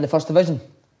it that we're in the First Division?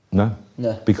 No.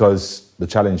 No. Because the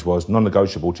challenge was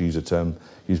non-negotiable, to use a term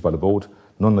used by the board,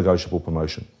 non-negotiable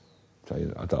promotion. So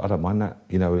I don't mind that.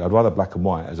 You know, I'd rather black and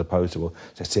white as opposed to, well,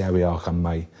 let's see how we are come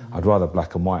May. I'd rather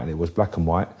black and white, and it was black and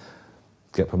white,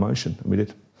 get promotion, and we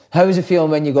did. How was it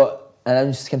feeling when you got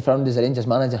announced, confirmed as a Rangers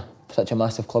manager for such a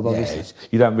massive club, obviously? Yeah,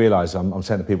 you don't realise, I'm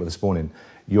saying to people this morning,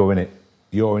 you're in it,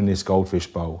 you're in this goldfish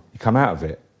bowl. You come out of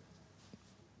it,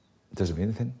 it doesn't mean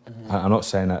anything. I'm not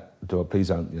saying that, please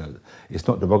don't, you know, it's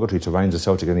not derogatory to Rangers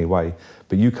Celtic in any way,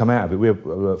 but you come out of it. We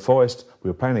were at Forest, we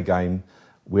were playing a game,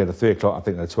 we had a 3 o'clock, I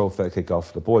think, a 12:30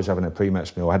 kick-off. The boys were having a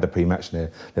pre-match meal, I had the pre-match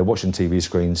there, they're watching TV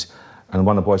screens, and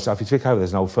one of the boys said, if you click over,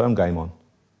 there's an Old Firm game on.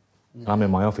 I'm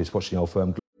in my office watching Old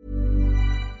Firm.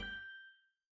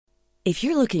 If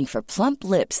you're looking for plump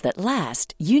lips that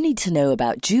last, you need to know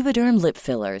about Juvederm lip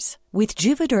fillers. With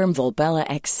Juvederm Volbella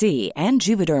XC and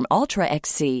Juvederm Ultra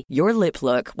XC, your lip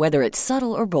look, whether it's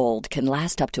subtle or bold, can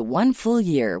last up to 1 full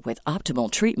year with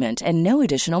optimal treatment and no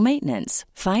additional maintenance.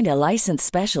 Find a licensed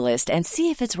specialist and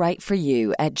see if it's right for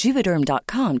you at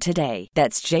Juvederm.com today.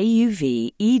 That's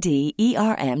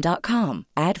JUVEDERM.com.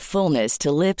 Add fullness to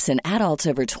lips in adults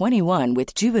over 21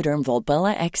 with Juvederm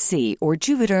Volbella XC or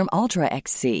Juvederm Ultra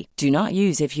XC. Do not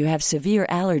use if you have severe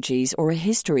allergies or a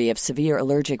history of severe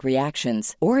allergic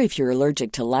reactions, or if you're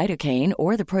allergic to lidocaine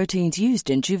or the proteins used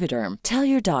in Juvederm. Tell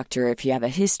your doctor if you have a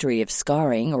history of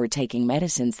scarring or taking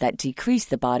medicines that decrease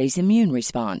the body's immune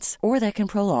response or that can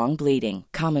prolong bleeding.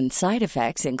 Common side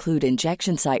effects include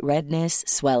injection site redness,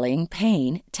 swelling,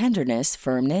 pain, tenderness,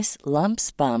 firmness, lumps,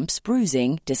 bumps,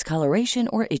 bruising, discoloration,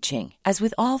 or itching. As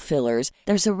with all fillers,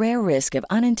 there's a rare risk of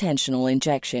unintentional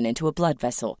injection into a blood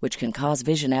vessel, which can cause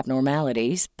vision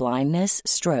abnormalities, blindness,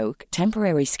 stroke,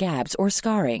 temporary scabs, or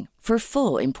scarring. For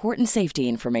full important safety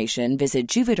information, visit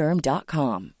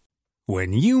Juvederm.com.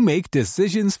 When you make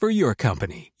decisions for your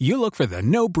company, you look for the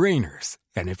no-brainers.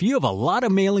 And if you have a lot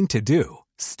of mailing to do,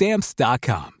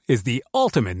 Stamps.com is the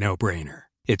ultimate no-brainer.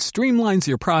 It streamlines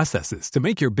your processes to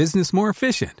make your business more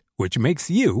efficient, which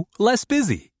makes you less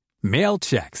busy. Mail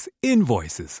checks,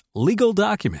 invoices, legal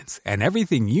documents, and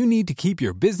everything you need to keep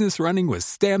your business running with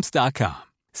Stamps.com.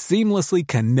 Seamlessly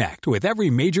connect with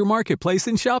every major marketplace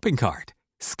and shopping cart.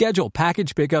 Schedule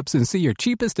package pickups and see your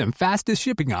cheapest and fastest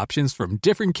shipping options from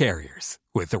different carriers,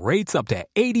 with rates up to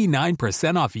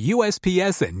 89% off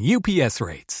USPS and UPS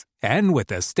rates. And with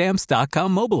the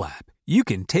Stamps.com mobile app, you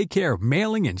can take care of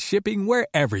mailing and shipping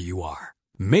wherever you are.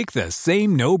 Make the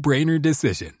same no-brainer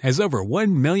decision as over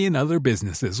 1 million other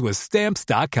businesses with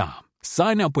Stamps.com.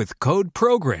 Sign up with code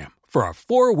PROGRAM for a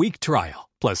 4-week trial,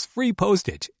 plus free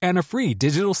postage and a free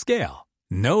digital scale.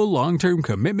 No long-term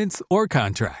commitments or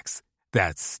contracts.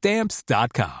 That's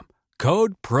Stamps.com.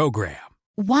 Code PROGRAM.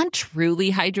 Want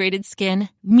truly hydrated skin?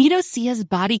 Meet Osea's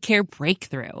Body Care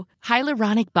Breakthrough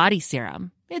Hyaluronic Body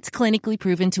Serum. It's clinically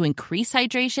proven to increase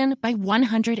hydration by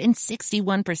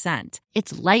 161%.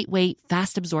 It's lightweight,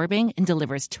 fast-absorbing, and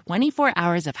delivers 24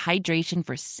 hours of hydration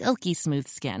for silky smooth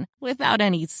skin without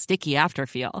any sticky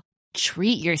afterfeel.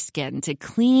 Treat your skin to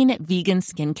clean, vegan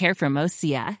skincare from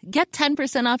Osea. Get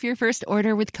 10% off your first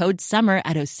order with code SUMMER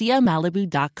at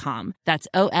OseaMalibu.com. That's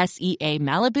OSEA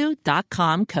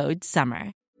Malibu.com, code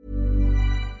SUMMER.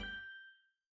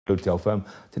 Looked at the Old Firm,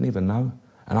 didn't even know.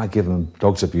 And I give them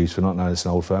dog's abuse for not knowing it's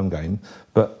an Old Firm game,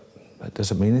 but it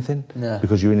doesn't mean anything. No.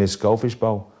 Because you're in this goldfish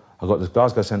bowl. I got to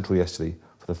Glasgow Central yesterday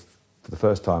for the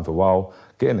first time for a while,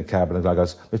 get in the cab and the guy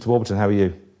goes, Mr. Warburton, how are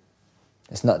you?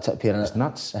 It's nuts up here, isn't it? It's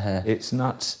nuts. It's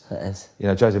nuts. It is. You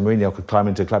know, Jose Mourinho could climb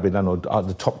into a club in London, or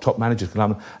the top managers could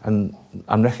climb and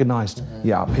unrecognised.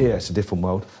 Yeah, up here, it's a different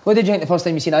world. What did you think the first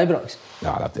time you seen Ibrox?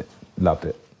 No, I loved it. Loved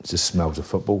it. It just smells of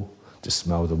football. Just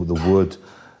smells of the wood,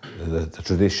 the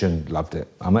tradition. Loved it.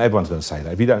 I mean, everyone's going to say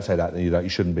that. If you don't say that, then you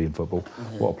shouldn't be in football.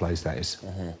 What a place that is.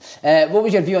 What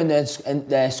was your view on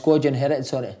the squad you inherited,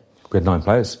 sorry? We had 9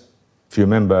 players. If you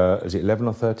remember, is it 11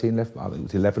 or 13 left? I think it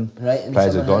was 11. Right.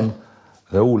 Players had gone.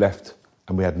 They all left,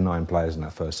 and we had 9 players in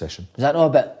that first session. Was that not a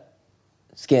bit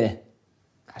scary?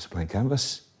 That's a blank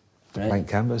canvas. Right. Blank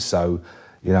canvas. So,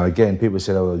 you know, again, people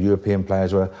said, oh, European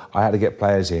players were... I had to get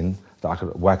players in that I could...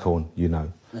 Waghorn, you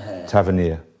know.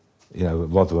 Tavernier, you know,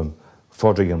 Rotherham,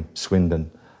 Fodringham, Swindon,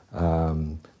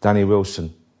 Danny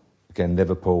Wilson, again,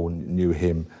 Liverpool, knew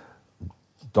him.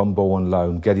 Don Ball on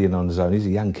loan, Gideon on his own. These are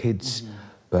young kids.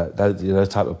 But those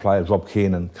type of players, Rob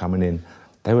Keenan coming in,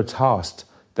 they were tasked.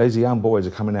 Those young boys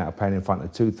are coming out playing in front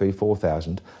of 2,000, 3,000,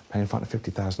 4,000, playing in front of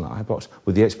 50,000 at Ibrox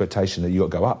with the expectation that you've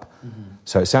got to go up.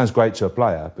 So it sounds great to a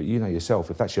player, but you know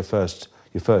yourself, if that's your first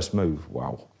your first move,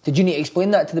 wow. Did you need to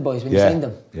explain that to the boys when you signed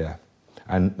them? Yeah,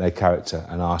 and their character,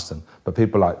 and asked them. But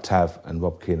people like Tav and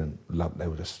Rob Keenan, they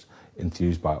were just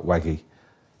enthused by it. Waggy.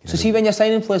 So see, when you're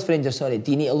signing players for Rangers, do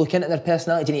you need to look into their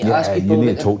personality? Do you need to ask people? You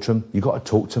need to talk to them. You've got to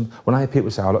talk to them. When I hear people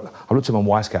say, I looked at him on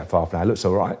Wisecap for half an hour, it looks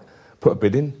all right, put a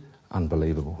bid in,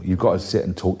 unbelievable. You've got to sit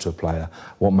and talk to a player.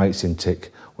 What makes him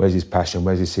tick? Where's his passion?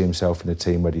 Where does he see himself in the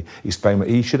team? Where do you explain what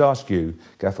he should ask you,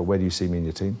 Gaffer, where do you see me in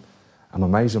your team? I'm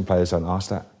amazed when players don't ask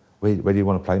that. Where do you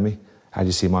want to play me? How do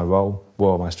you see my role?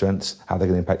 What are my strengths? How are they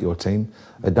going to impact your team?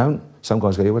 They don't. Some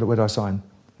guys go, where do I sign?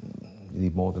 You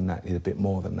need more than that. You need a bit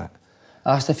more than that.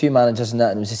 I asked a few managers on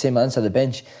that and it was the same answer, the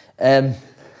bench.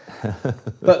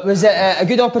 But was it a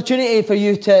good opportunity for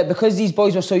you to, because these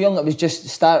boys were so young, it was just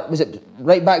was it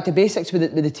right back to basics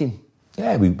with the team?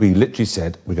 Yeah, we literally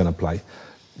said we're going to play.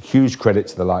 Huge credit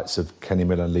to the likes of Kenny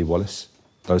Miller and Lee Wallace,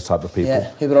 those type of people.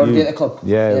 Yeah, who were already at the club.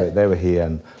 Yeah, they were here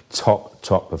and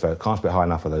top preferred. Can't speak high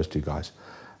enough of those two guys.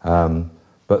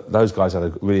 But those guys had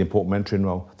a really important mentoring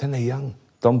role. Then they're young.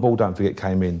 Don Ball, don't forget,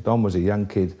 came in. Don was a young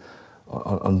kid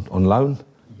on loan.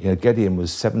 You know, Gideon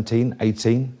was 17,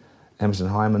 18. Emerson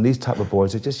Hyman, these type of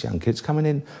boys, they're just young kids coming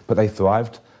in, but they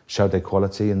thrived, showed their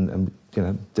quality and you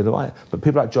know, did all right. But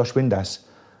people like Josh Windass,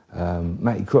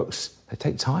 Matty Crooks, they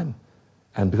take time.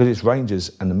 And because it's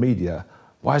Rangers and the media,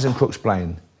 why isn't Crooks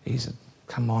playing?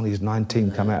 Come on, he's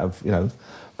 19, come out of, you know.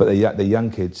 But they're young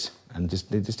kids and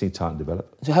they just need time to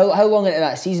develop. So how long into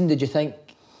that season did you think,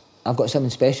 I've got something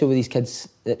special with these kids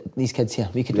here?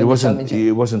 It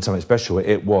wasn't something special,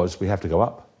 it was, we have to go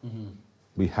up. Mm-hmm.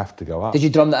 We have to go up. Did you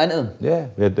drum that into them?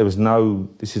 Yeah, there was no,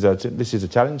 this is a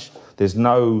challenge. There's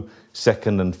no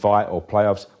second and fight or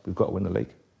playoffs. We've got to win the league.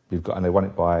 And they won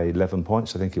it by 11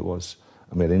 points, I think it was.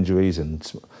 I mean, injuries and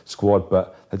squad,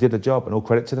 but they did the job, and all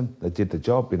credit to them. They did the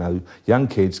job, you know. Young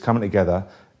kids coming together,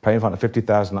 playing in front of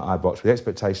 50,000 at Ibrox with the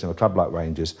expectation of a club like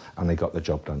Rangers, and they got the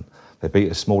job done. They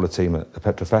beat a smaller team at the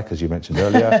Petrofac, as you mentioned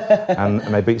earlier, and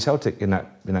they beat Celtic in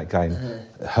that game.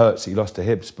 It hurts that you lost to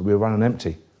Hibs, but we were running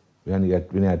empty. We only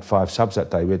had 5 subs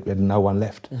that day. We had no one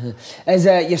left.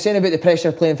 Mm-hmm. You're saying about the pressure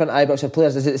of playing in front of Ibrox of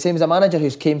players. Is it the same as a manager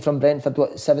who's came from Brentford,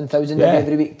 7,000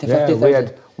 every week to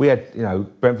 50,000? We had, you know,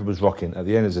 Brentford was rocking. At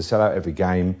the end, there's a sellout every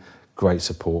game, great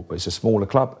support. But it's a smaller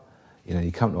club. You know,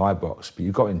 you come to Ibrox, but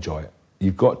you've got to enjoy it.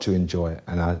 You've got to enjoy it.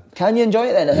 And can you enjoy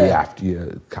it then? You have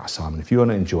to. Simon, if you're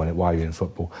not enjoying it, why are you in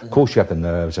football? Mm-hmm. Of course, you have the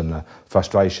nerves and the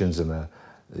frustrations and the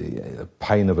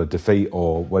pain of a defeat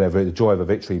or whatever, the joy of a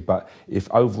victory, but if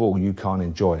overall you can't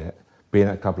enjoy it, being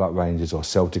at a club like Rangers or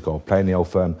Celtic or playing the Old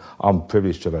Firm, I'm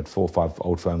privileged to have had 4 or 5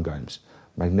 Old Firm games.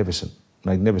 Magnificent,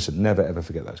 never ever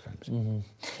forget those games.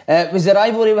 Mm-hmm. Was the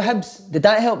rivalry with Hibs, did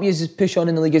that help you push on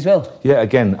in the league as well? Yeah,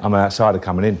 again, I'm an outsider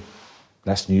coming in.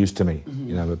 That's news to me. Mm-hmm.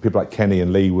 You know, people like Kenny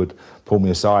and Lee would pull me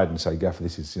aside and say, Gaffer,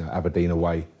 this is, you know, Aberdeen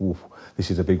away. Oof, this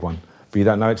is a big one. But you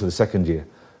don't know it till the second year.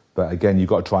 But again, you've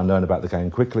got to try and learn about the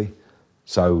game quickly.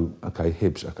 So, okay,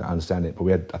 Hibs, I understand it.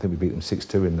 But I think we beat them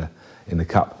 6-2 in the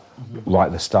Cup, right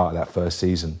at the start of that first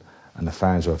season. And the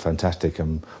fans were fantastic.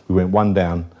 And we went 1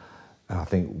 down, and I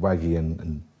think Waggy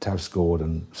and Tav scored,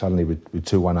 and suddenly we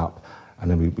 2-1 up, and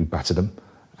then we battered them.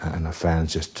 And the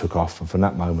fans just took off. And from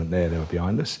that moment there, they were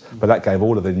behind us. But that gave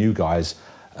all of the new guys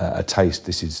a taste.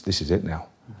 This is it now.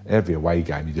 Every away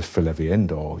game, you just fill every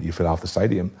end, or you fill half the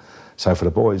stadium. So for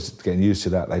the boys, getting used to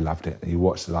that, they loved it. And you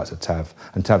watch the likes of Tav,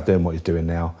 and Tav doing what he's doing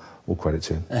now, all credit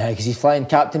to him. Because he's flying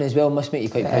captain as well, must make you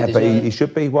quite proud as but well. He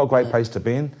should be. What a great place to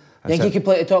be in. You think he could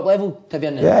play at the top level,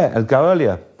 Tavian? Yeah, and go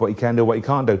earlier. What he can do, what he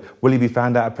can't do. Will he be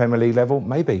found out at Premier League level?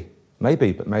 Maybe.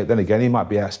 But then again, he might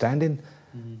be outstanding.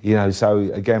 You know, so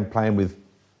again, playing with,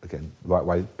 right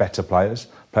way, better players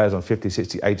on 50,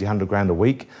 60, 80, 100 grand a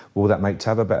week, will that make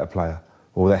Tav a better player?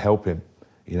 Will that help him?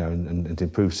 You know, and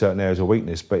improve certain areas of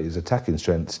weakness, but his attacking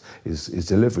strengths, his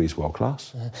delivery is world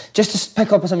class. Just to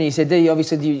pick up on something you said there, you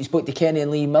obviously you spoke to Kenny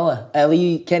and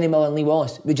Kenny Miller and Lee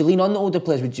Wallace. Would you lean on the older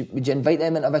players? Would you invite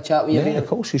them in to have a chat with you? Yeah, of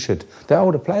course you should. They're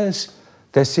older players.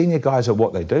 They're senior guys at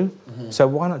what they do. So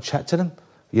why not chat to them?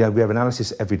 You know, we have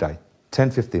analysis every day,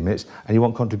 10, 15 minutes, and you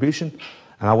want contribution.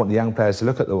 And I want the young players to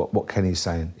look at what Kenny's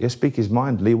saying. He'll speak his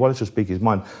mind. Lee Wallace will speak his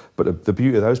mind. But the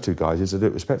beauty of those two guys is to do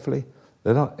it respectfully.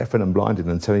 They're not effing and blinded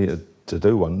and telling you to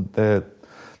do one. They're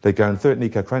going through it.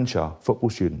 Nico Crenshaw,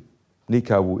 football student.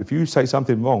 Nico, if you say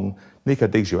something wrong, Nico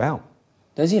digs you out.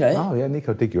 Does he, right? Oh, yeah,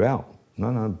 Nico dig you out.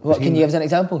 No. What, can you give us an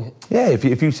example? Yeah,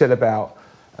 if you said about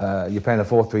you're playing a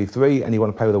 4-3-3 and you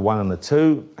want to play with a 1 and a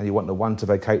 2 and you want the 1 to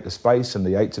vacate the space and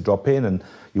the 8 to drop in and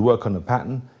you work on the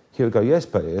pattern, he would go, yes,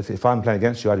 but if I'm playing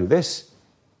against you, I do this.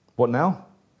 What now?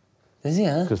 Does he,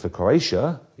 huh? Because for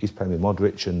Croatia, he's playing with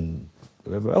Modric and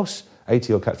whoever else.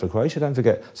 80 odd caps for Croatia, don't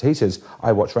forget. So he says,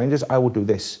 I watch Rangers, I will do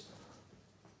this.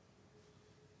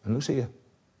 And looks at you.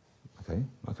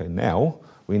 Okay, now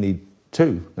we need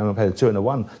 2. Now we're playing 2 and a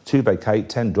 1. 2 vacate,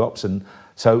 10 drops, and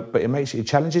so, but it makes you, it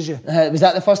challenges you. Was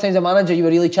that the first time as a manager you were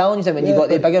really challenged when you got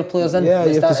the bigger players in? Yeah,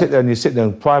 you have to sit there and you sit there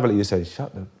and privately you say,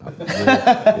 shut them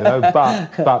up.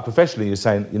 But professionally you're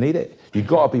saying, you need it. You've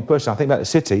got to be pushing. I think about the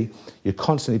City, you're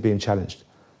constantly being challenged.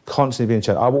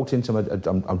 I walked into,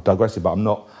 I'm digressing, but I'm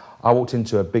not. I walked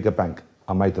into a bigger bank.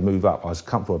 I made the move up. I was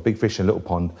comfortable, a big fish in a little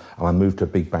pond, and I moved to a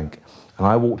big bank. And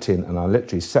I walked in and I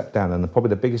literally sat down, and probably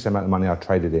the biggest amount of money I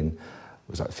traded in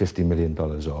was like $50 million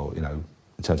or,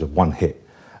 in terms of one hit.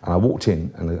 And I walked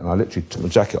in and I literally took my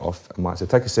jacket off and Mike said,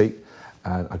 take a seat.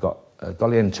 And I got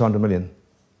dolly in 200 million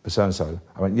for so-and-so.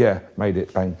 I went, yeah, made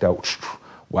it, bang, dealt.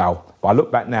 Wow. But I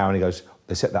look back now and he goes,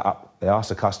 they set that up. They asked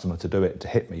the customer to do it, to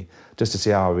hit me, just to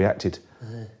see how I reacted.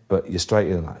 But you're straight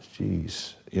in like,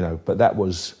 geez, But that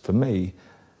was, for me,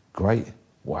 great.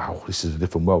 Wow, this is a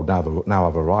different world. Now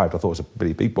I've arrived. I thought it was a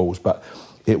really big balls, but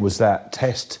it was that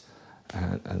test,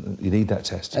 and you need that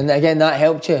test. And again, that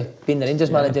helped you being the Rangers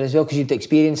manager as well, because you'd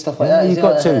experienced stuff like that. You've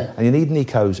got to, and you need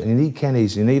Nikos, and you need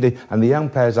Kennys, and the young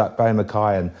players like Barry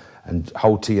Mackay and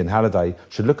Holty and Halliday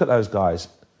should look at those guys.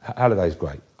 Halliday's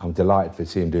great. I'm delighted to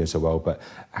see him doing so well, but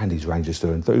Andy's Rangers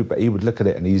through and through. But he would look at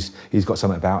it and he's got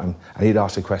something about him, and he'd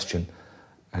ask a question.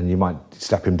 And you might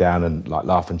step him down and like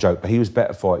laugh and joke, but he was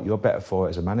better for it. You're better for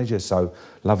it as a manager, so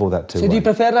love all that too. So do you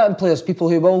prefer that in players, people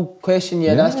who will question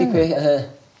you and ask you questions?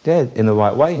 Yeah, in the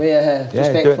right way.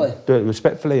 Respectfully. Do it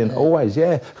respectfully and always,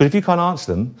 Because if you can't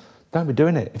answer them, don't be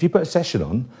doing it. If you put a session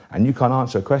on and you can't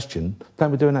answer a question,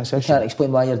 don't be doing that session. You can't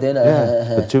explain why you're doing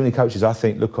it. But too many coaches, I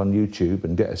think, look on YouTube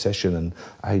and get a session and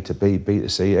A to B, B to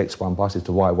C, X1 passes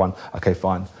to Y1. Okay,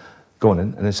 fine. Go on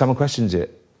in. And then someone questions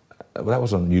it. Well, that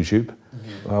was on YouTube.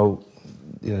 Well,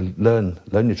 learn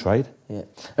your trade. Yeah.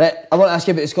 Right, I want to ask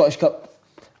you about the Scottish Cup.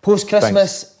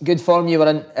 Post-Christmas, good form you were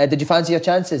in. Did you fancy your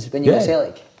chances when you were at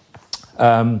Celtic?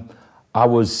 I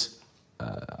was,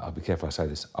 I'll be careful I say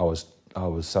this, I was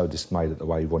so dismayed at the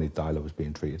way Ronnie Dyler was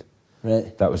being treated.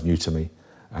 Right. That was new to me.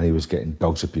 And he was getting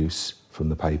dog's abuse from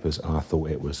the papers, and I thought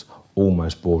it was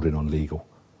almost bordering on legal.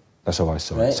 That's how I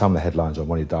saw it. Some of the headlines on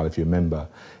Ronnie Dyler, if you remember,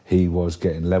 he was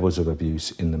getting levels of abuse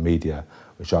in the media,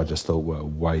 which I just thought were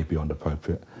way beyond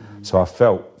appropriate. So I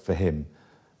felt for him,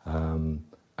 and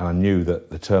I knew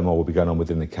that the turmoil would be going on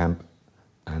within the camp,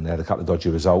 and they had a couple of dodgy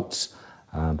results,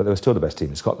 but they were still the best team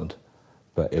in Scotland.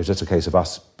 But it was just a case of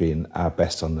us being our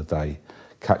best on the day,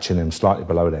 catching them slightly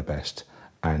below their best,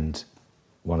 and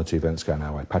 1 or 2 events going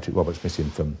our way. Patrick Roberts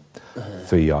missing from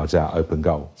 3 yards out, open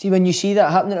goal. See, when you see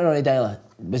that happening to Ronnie Dyler,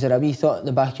 was there a wee thought in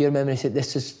the back of your memory that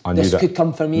this could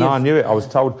come for me? No, I knew it. I was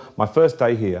told, my first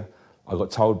day here, I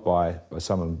got told by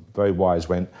someone very wise,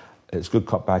 went, it's good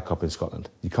cop, bad cop in Scotland.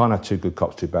 You can't have 2 good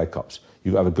cops, 2 bad cops.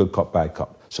 You've got to have a good cop, bad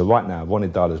cop. So right now, Ronnie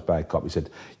Dyler's bad cop. He said,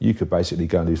 you could basically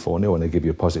go and do 4-0 and they give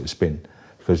you a positive spin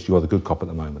because you're the good cop at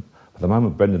the moment. But the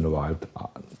moment Brendan arrived,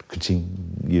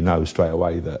 you know straight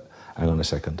away that, hang on a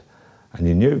second. And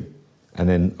you knew. And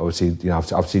then, obviously,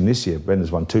 I've seen this year,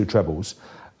 Brendan's won 2 trebles.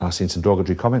 And I've seen some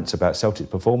derogatory comments about Celtic's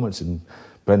performance and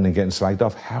Brendan getting slagged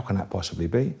off. How can that possibly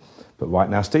be? But right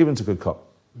now, Stephen's a good cop.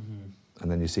 And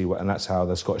then you see and that's how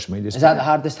the Scottish media... Is that the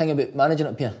hardest thing about managing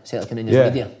up here, Celtic and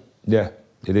Rangers media? Yeah,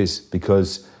 it is,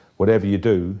 because whatever you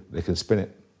do, they can spin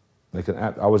it.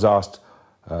 I was asked,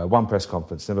 one press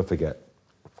conference, never forget,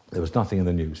 there was nothing in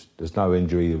the news. There's no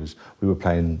injury. We were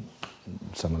playing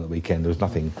some on the weekend. There was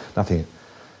nothing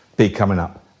big coming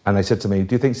up. And they said to me,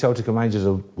 do you think Celtic and Rangers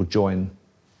would join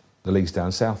the leagues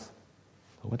down south?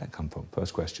 Well, where'd that come from?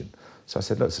 First question. So I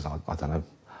said, look, I don't know.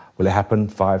 Will it happen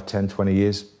 5, 10, 20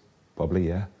 years? Probably,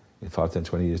 yeah. In 5, 10,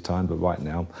 20 years' time. But right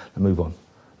now, move on.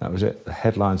 That was it. The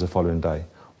headlines the following day.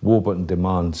 Warburton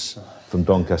demands from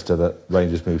Doncaster that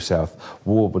Rangers move south.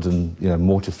 Warburton,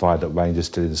 mortified that Rangers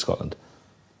still in Scotland.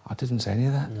 I didn't say any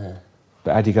of that. No.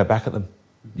 But how do you go back at them?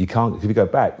 You can't. If you go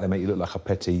back, they make you look like a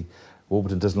petty...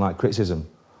 Warburton doesn't like criticism.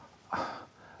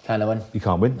 Can't win. You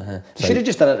can't win. You should have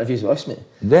just done interviews with us, mate.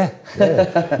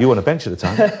 Yeah. You were on a bench at the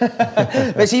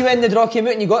time. But see, when the draw came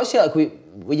out and you got Celtic,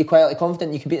 were you quietly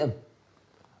confident you could beat them?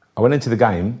 I went into the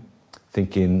game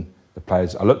thinking the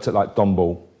players... I looked at like Don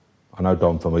Ball. I know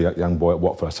Don from a young boy at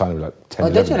Watford. I signed him like 10,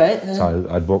 11. Did you, right? Yeah.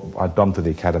 So I'd Don for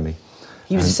the academy.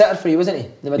 He was a setter for you, wasn't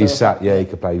he? He sat, he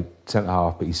could play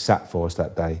centre-half, but he sat for us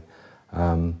that day.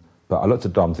 But I looked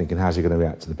at Dom thinking, how's he going to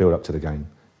react to the build-up to the game?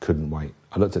 Couldn't wait.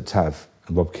 I looked at Tav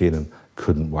and Rob Keenan,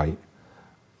 couldn't wait.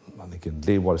 I'm thinking,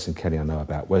 Lee Wallace and Kenny I know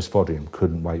about. Where's Fodringham?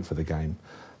 Couldn't wait for the game.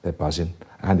 They're buzzing.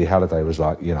 Andy Halliday was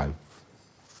like,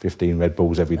 15 Red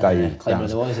Bulls every day. Climbing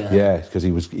the walls, yeah, because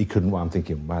he couldn't. I'm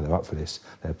thinking, wow, they're up for this.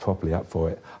 They're properly up for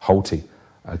it. Holty,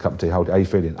 a cup of tea. Holty, how you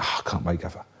feeling? I can't wait,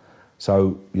 Gaffer.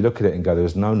 So you look at it and go, there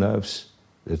was no nerves.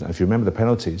 If you remember the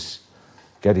penalties,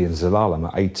 Gideon Zelalem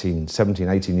at 17,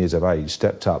 18 years of age,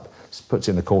 stepped up, puts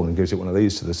it in the corner and gives it one of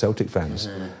these to the Celtic fans.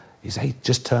 He's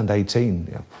just turned 18.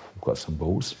 Yeah, got some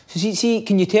balls. So see,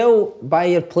 can you tell by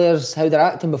your players how they're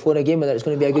acting before a game whether it's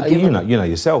going to be a good game? You know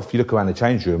yourself. You look around the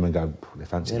change room and go, they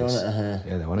fancy this.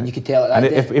 Yeah, they want and it. you can tell it that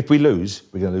And if we lose,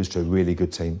 we're going to lose to a really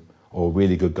good team or a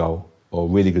really good goal or a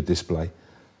really good display.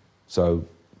 So,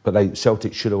 but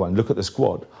Celtic should have won. Look at the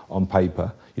squad on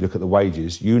paper. You look at the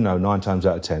wages. 9 times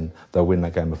out of 10 they'll win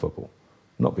that game of football.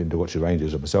 Not being to watch the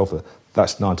Rangers or myself.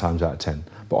 That's 9 times out of 10.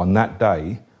 But on that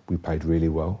day, we played really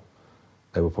well.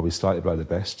 They were probably slightly below the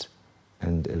best,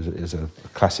 and it was a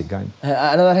classic game.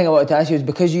 Another thing I wanted to ask you is,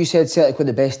 because you said Celtic were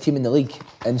the best team in the league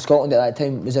in Scotland at that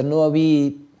time, was there no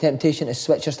wee temptation to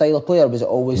switch your style of play, or was it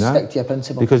always stick to your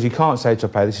principle? Because you can't say to a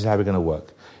player, this is how we're going to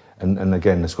work. And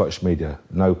again, the Scottish media,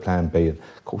 no plan B. Of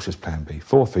course there's plan B.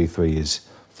 4-3-3 is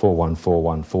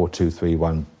 4-1-4-1,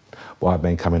 4-2-3-1, wide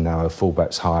men coming narrow,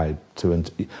 full-backs high, 2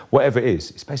 and whatever it is,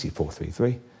 it's basically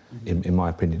 4-3-3, in my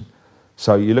opinion.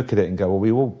 So you look at it and go, well,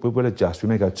 we will adjust. We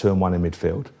may go 2 and 1 in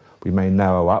midfield. We may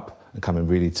narrow up and come in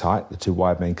really tight, the 2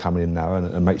 wide men coming in narrow,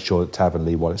 and make sure that Tav and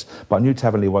Lee Wallace. But I knew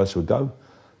Tav and Lee Wallace would go.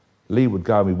 Lee would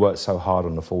go, and we worked so hard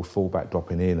on the full-back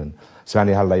dropping in, and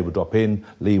Sandy Halliday would drop in,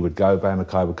 Lee would go, Barry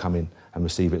Mackay would come in and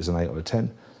receive it as an 8 or a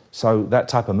 10. So that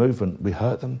type of movement, we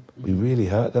hurt them. We really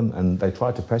hurt them, and they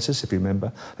tried to press us, if you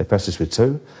remember. They pressed us with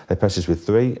 2, they pressed us with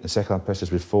 3, and second half pressed us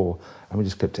with 4, and we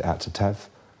just clipped it out to Tav.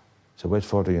 So Wed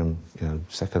Foderingham,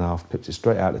 second half, clipped it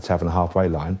straight out to Tav on the halfway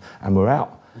line, and we're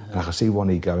out. And I could see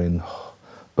Wani going,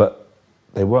 but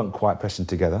they weren't quite pressing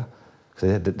together, because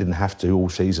they didn't have to all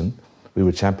season. We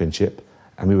were Championship,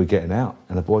 and we were getting out,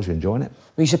 and the boys were enjoying it.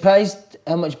 Were you surprised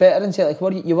how much better in Celtic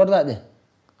you were that day?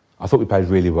 I thought we played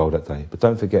really well that day, but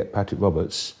don't forget Patrick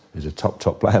Roberts, who's a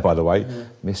top player, by the way,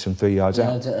 missed from 3 yards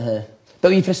out. But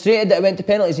were you frustrated that it went to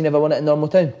penalties? You never won it in normal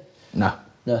time? No.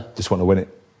 Just want to win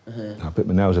it. I bit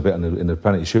my nails a bit in the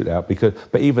penalty shootout,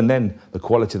 but even then, the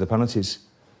quality of the penalties,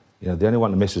 the only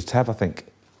one to miss was Tav, I think.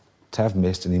 Tav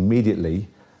missed, and immediately,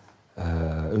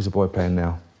 who's the boy playing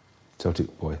now?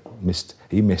 Celtic boy missed.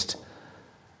 He missed.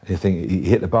 I think he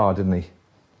hit the bar, didn't he?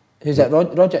 Who's that?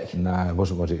 Rogic? No, it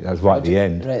wasn't Rogic. That was right at the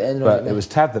end. But it was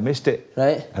Tav that missed it.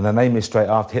 Right. And then they missed straight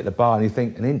after, hit the bar, and you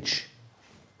think an inch,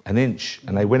 and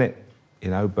they win it.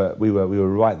 But we were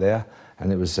right there,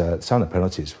 and it was some of the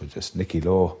penalties were just Nicky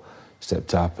Law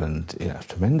stepped up, and it was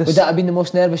tremendous. Would that have been the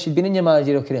most nervous you'd been in your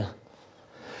managerial career?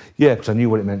 Yeah, because I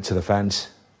knew what it meant to the fans,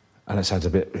 and it sounds a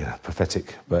bit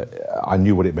pathetic, but I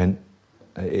knew what it meant.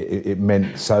 It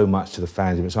meant so much to the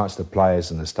fans, it meant so much to the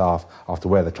players and the staff after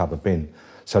where the club had been.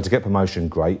 So to get promotion,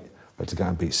 great, but to go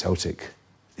and beat Celtic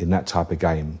in that type of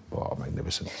game,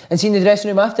 magnificent. And seeing the dressing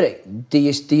room after it, do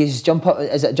you just jump up?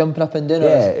 Is it jumping up and down?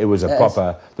 Yeah, it was a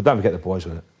proper. But don't forget, the boys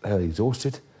were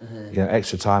exhausted.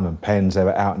 Extra time and pens. They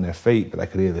were out on their feet, but they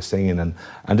could hear the singing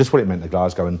and just what it meant to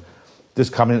Glasgow, and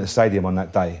just coming into the stadium on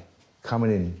that day,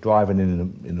 coming in, driving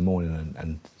in the morning,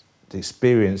 and to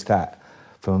experience that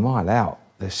from a mile out.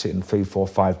 They're sitting 3, 4,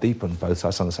 5 deep on both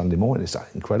sides on a Sunday morning. It's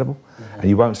incredible, and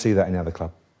you won't see that in any other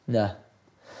club. Nah,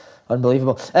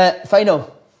 unbelievable.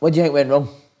 Final. What do you think went wrong?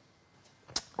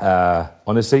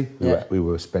 Honestly, we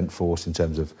were spent force in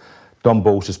terms of Don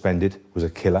Ball suspended was a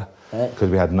killer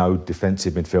because we had no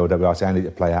defensive midfielder. We asked Andy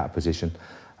to play out of position,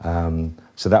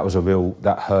 so that was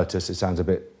that hurt us. It sounds a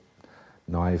bit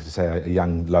naive to say a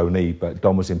young low knee, but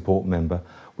Don was an important member.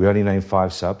 We only named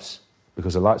 5 subs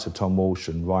because the likes of Tom Walsh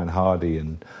and Ryan Hardy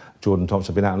and Jordan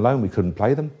Thompson had been out on loan. We couldn't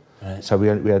play them, so we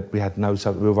had no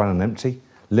subs. We were running empty.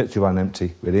 Literally running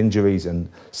empty. We had injuries and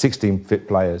 16 fit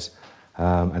players,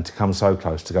 and to come so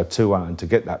close, to go 2-1 and to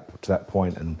get to that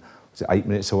point, and was it 8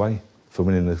 minutes away from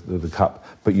winning the cup?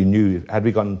 But you knew, had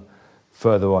we gone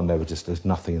further on, there's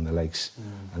nothing in the legs.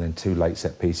 And then 2 late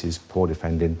set pieces, poor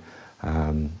defending,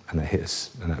 and it hit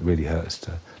us, and that really hurt us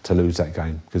to lose that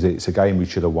game, because it's a game we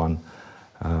should have won.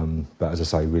 But as I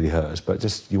say, it really hurt us. But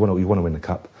just you want to win the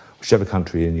cup, whichever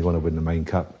country you want to win the main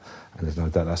cup. And there's no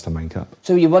doubt that's the main cup.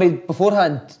 So were you worried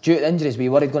beforehand due to injuries? Were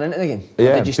you worried going into the game?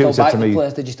 Yeah, did you still back the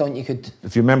players? Did you still think you could?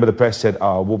 If you remember, the press said,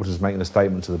 Warburton's making a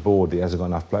statement to the board that he hasn't got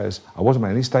enough players. I wasn't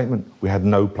making any statement. We had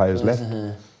no players left.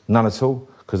 None at all.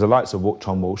 Because the likes of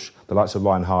Tom Walsh, the likes of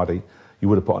Ryan Hardy, you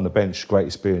would have put on the bench, great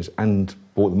experience, and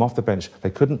brought them off the bench. They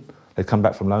couldn't. They'd come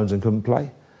back from loans and couldn't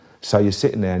play. So you're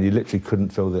sitting there and you literally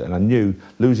couldn't feel that. And I knew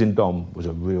losing Dom was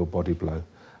a real body blow.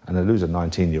 And to lose a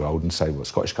 19-year-old and say,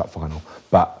 Scottish Cup final.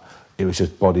 But It was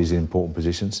just bodies in important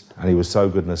positions. And he was so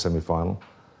good in the semi-final.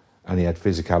 And he had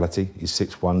physicality. He's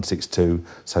 6'1", 6'2",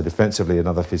 so defensively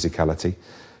another physicality.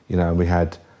 You know, and we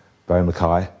had Beau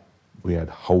Mackay, we had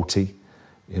Holty.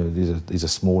 You know, these are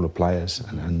smaller players.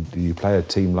 And you play a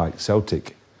team like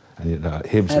Celtic and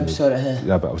Hibs.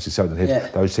 Yeah, but obviously Celtic and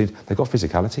Hibs, those teams, they've got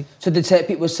physicality. So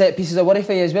was set pieces a worry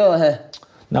for you as well?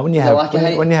 No, when you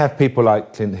have people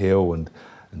like Clint Hill and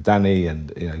Danny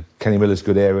and Kenny Miller's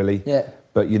good aerially. Yeah.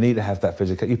 But you need to have that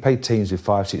physicality. You play teams with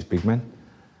 5, 6 big men.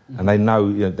 And they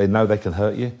know they can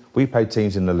hurt you. We played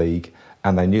teams in the league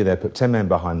and they knew they'd put 10 men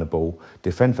behind the ball,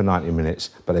 defend for 90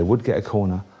 minutes, but they would get a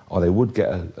corner or they would get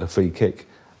a free kick,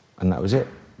 and that was it.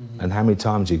 And how many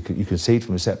times you concede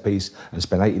from a set piece and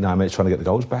spend 89 minutes trying to get the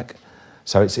goals back?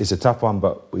 So it's a tough one,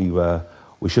 but we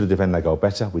should have defended that goal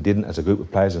better. We didn't, as a group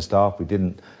of players and staff. We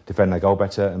didn't defend that goal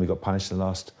better, and we got punished in the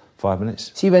last 5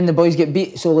 minutes. See, when the boys get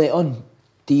beat so late on,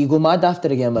 do you go mad after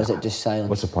a game, or is it just silence?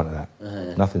 What's the point of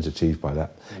that? Nothing's achieved by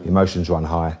that. Emotions run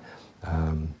high,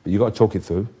 but you've got to talk it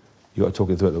through. You've got to talk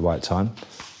it through at the right time.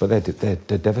 But they're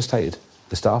devastated.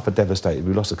 The staff are devastated.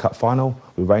 We lost the cup final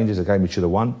with Rangers, a game we should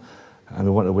have won, and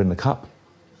we wanted to win the cup.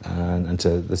 And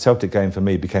the Celtic game for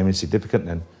me became insignificant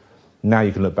then. Now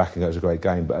you can look back and go, it was a great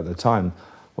game, but at the time,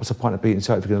 what's the point of beating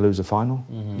Celtic if you're going to lose the final?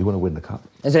 You want to win the cup.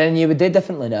 Is there anything you would do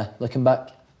differently now, looking back?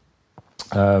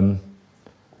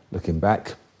 Looking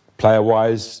back,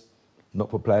 player-wise, not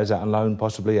put players out on loan,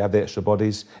 possibly have the extra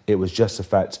bodies. It was just the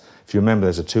fact, if you remember,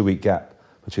 there's a 2-week gap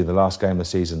between the last game of the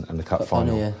season and the cup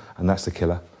final, and that's the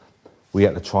killer. We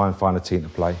had to try and find a team to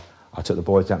play. I took the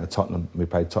boys down to Tottenham. We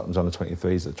played Tottenham's under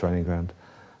 23s at the training ground,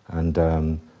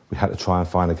 and we had to try and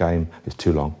find a game. It's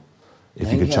too long.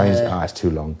 If you could change it, it's too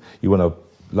long. You want a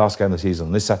last game of the season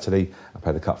on this Saturday and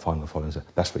play the cup final the following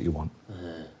Saturday. That's what you want.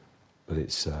 But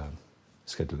it's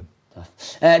scheduling.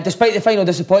 Despite the final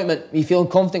disappointment, are you feeling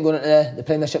confident going into the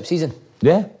Premiership season?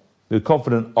 Yeah, we were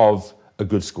confident of a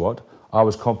good squad. I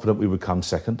was confident we would come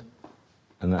second.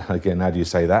 And again, how do you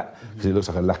say that? Because it looks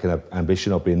like a lack of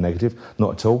ambition or being negative.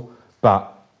 Not at all.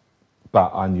 But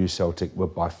I knew Celtic were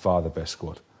by far the best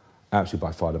squad. Absolutely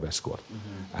by far the best squad.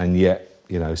 And yet,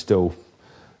 still,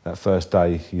 that first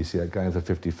day, you see that going for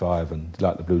 55 and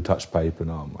like the blue touch paper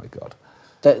and oh my God.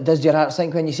 Does your heart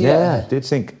sink when you see that? Yeah,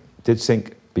 did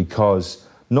sink because,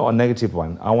 not a negative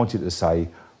one, I wanted to say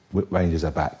Rangers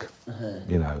are back.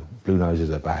 Blue Noses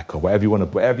are back, or whatever you want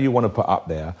to put up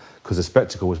there, because the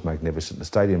spectacle was magnificent, the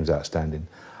stadium's outstanding.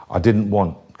 I didn't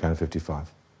want going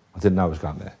 55. I didn't know it was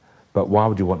going there. But why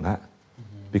would you want that?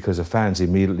 Because the fans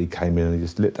immediately came in and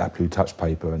just lit that blue touch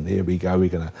paper and here we go, we're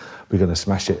gonna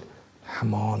smash it.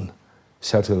 Come on.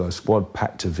 Celtic got a squad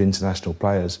packed of international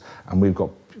players and we've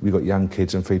got young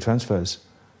kids and free transfers.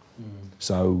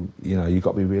 So, you've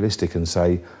got to be realistic and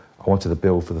say, I wanted to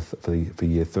build for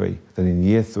year 3. Then in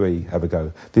year 3, have a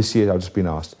go. This year, I've just been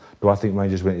asked, do I think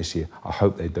Rangers win it this year? I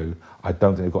hope they do. I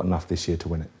don't think they've got enough this year to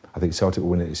win it. I think Celtic will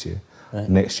win it this year. Right.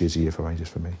 Next year's a year for Rangers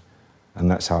for me. And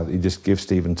that's how you just give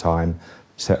Stephen time,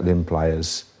 settle in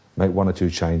players, make 1 or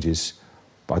 2 changes.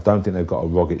 But I don't think they've got a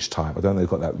Rogic type. I don't think they've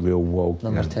got that real world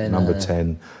number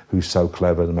 10 who's so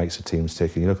clever and makes the teams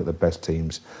tick. And you look at the best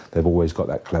teams, they've always got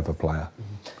that clever player.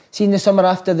 See, in the summer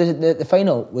after the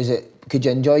final, could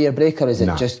you enjoy your break or is it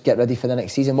just get ready for the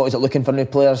next season? What was it, looking for new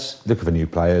players? Looking for new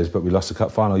players, but we lost the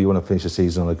cup final. You want to finish the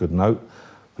season on a good note.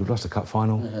 We've lost the cup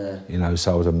final,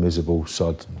 so I was a miserable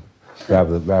sod.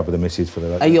 Rather the missus for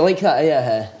the... Are you like that,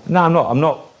 are you? No, I'm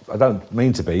not. I don't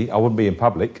mean to be. I wouldn't be in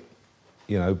public,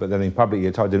 but then in public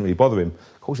you're told it didn't really bother him.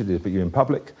 Of course it did, but you're in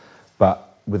public.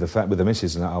 But with the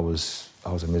missus and that, I was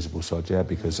a miserable sod,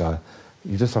 because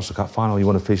you just lost the cup final, you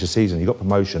want to finish the season, you got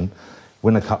promotion,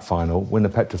 win the cup final, win the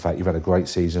Petrofac, you've had a great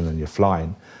season and you're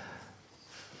flying.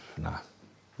 No,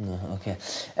 okay.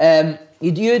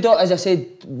 You as I said,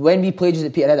 when we played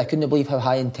at Peterhead, I couldn't believe how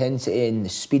high intensity and the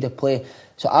speed of play.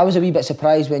 So I was a wee bit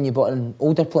surprised when you brought in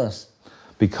older players.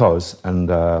 Because,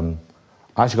 and I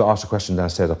actually got asked a question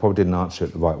downstairs, I probably didn't answer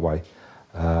it the right way.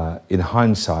 In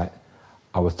hindsight,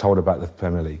 I was told about the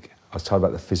Premier League. I was told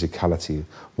about the physicality,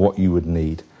 what you would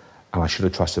need, and I should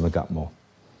have trusted McGutt more.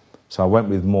 So I went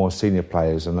with more senior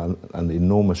players and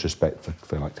enormous respect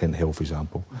for like Clint Hill, for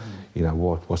example.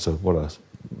 What a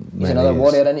he's another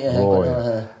warrior, isn't he?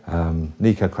 Warrior.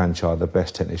 Nico Cranchard, the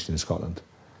best technician in Scotland.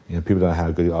 People don't know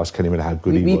how good. I asked Kenny Miller how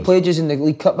good he was. We played just in the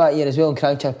League Cup that year as well, and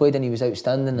Cranchard played and he was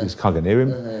outstanding. You just can't get near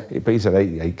him. But he's had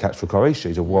 88 caps for Croatia.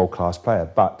 He's a world-class player.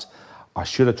 But I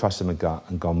should have trusted McGutt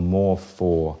and gone more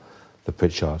for the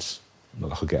Pritchards. Not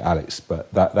like I could get Alex,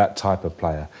 but that type of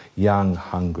player, young,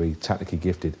 hungry, tactically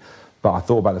gifted. But I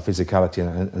thought about the physicality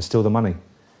and still the money.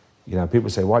 You know, people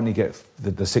say, why don't you get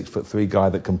the 6'3" guy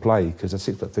that can play? Because the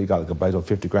 6'3" guy that can play is on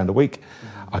 50 grand a week.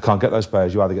 I can't get those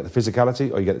players. You either get the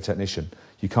physicality or you get the technician.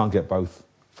 You can't get both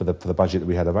for the budget that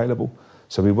we had available.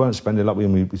 So we weren't spending like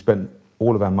we spent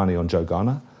all of our money on Joe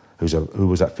Garner, who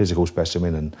was that physical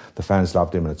specimen, and the fans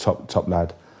loved him and a top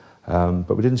lad.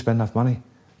 But we didn't spend enough money.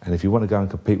 And if you want to go and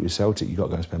compete with Celtic, you've got to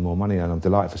go and spend more money. And I'm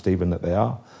delighted for Stephen that they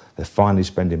are. They're finally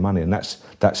spending money, and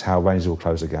that's how Rangers will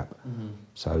close the gap.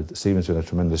 So Stephen's doing a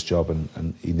tremendous job,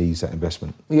 and he needs that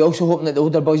investment. Were you also hoping that the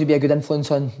older boys would be a good influence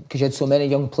on, because you had so many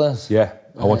young players? Yeah,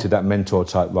 I wanted that mentor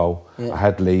type role. Yeah. I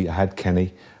had Lee, I had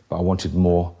Kenny, but I wanted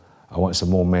more. I wanted some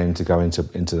more men to go into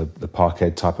the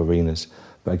Parkhead type arenas.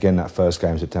 But again, that first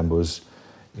game in September was,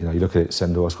 you know, you look at it,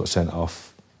 Senderos got sent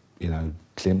off, you know,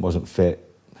 Clint wasn't fit.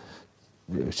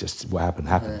 It was just what happened.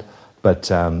 Yeah.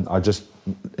 But I just,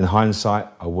 in hindsight,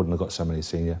 I wouldn't have got so many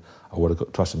senior. I would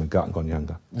have trusted my gut and gone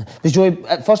younger. Was Joey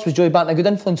Barton a good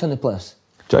influence on the players?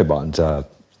 Joey Barton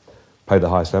played at the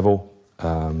highest level,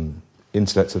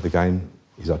 intellect of the game,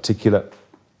 he's articulate,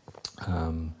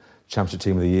 Championship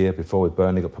Team of the Year before with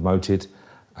Burnley, got promoted,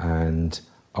 and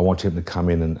I wanted him to come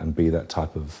in and be that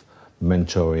type of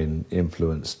mentoring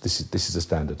influence. This is the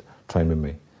standard, train with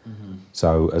me.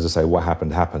 So, as I say, what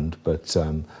happened, but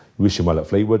we wish him well at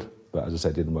Fleetwood, but as I say,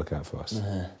 it didn't work out for us.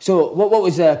 So what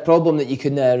was the problem that you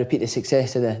couldn't repeat the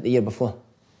success of the year before?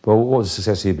 Well, what was the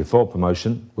success the year before?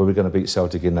 Promotion. Were we going to beat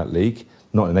Celtic in that league?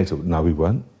 Not in negative. No, we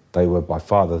weren't. They were by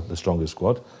far the strongest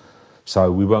squad. So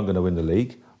we weren't going to win the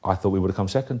league. I thought we would have come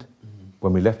second.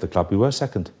 When we left the club, we were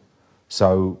second.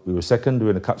 So we were second, we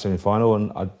were in a cup semi-final,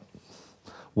 and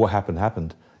what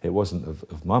happened. It wasn't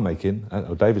of my making,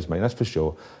 or David's making, that's for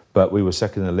sure. But we were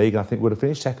second in the league, and I think we would have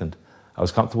finished second. I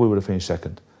was comfortable we would have finished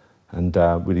second. And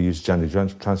we'd have used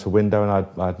January transfer window, and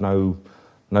I had no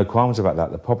qualms about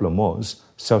that. The problem was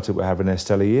Celtic were having their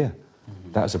stellar year.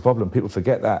 That was the problem. People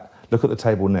forget that. Look at the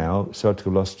table now. Celtic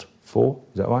have lost 4,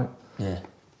 is that right? Yeah.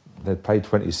 They'd played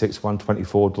 26, won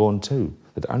 24, drawn 2.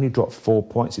 They'd only dropped 4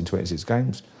 points in 26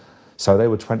 games. So they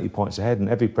were 20 points ahead, and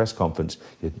every press conference,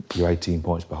 you're 18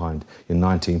 points behind, you're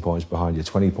 19 points behind, you're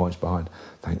 20 points behind.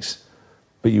 Thanks.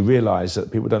 But you realise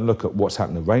that people don't look at what's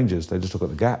happened to Rangers, they just look at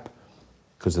the gap,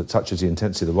 because it touches the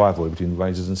intensity of the rivalry between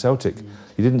Rangers and Celtic.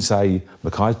 You didn't say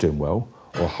Mackay's doing well,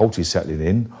 or Holt's settling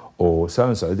in, or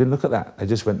so-and-so. They didn't look at that. They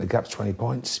just went, the gap's 20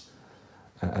 points.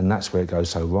 And that's where it goes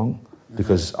so wrong.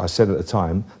 Because I said at the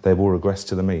time, they've all regressed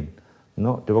to the mean.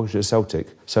 Not derogatory to Celtic.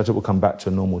 Celtic will come back to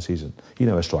a normal season. You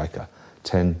know a striker.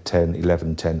 10, 10,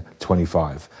 11, 10,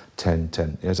 25, 10,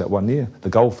 10. He has that 1 year. The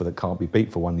golfer that can't be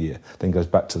beat for 1 year, then goes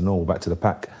back to the normal, back to the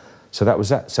pack. So that was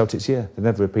that, Celtic's year. They've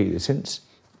never repeated it since.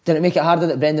 Did it make it harder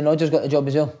that Brendan Rodgers got the job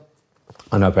as well?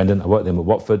 I know Brendan. I worked with him at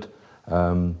Watford.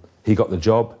 He got the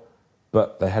job,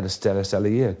 but they had a stellar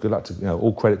year. Good luck to,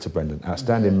 all credit to Brendan.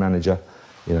 Outstanding manager,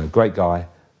 great guy.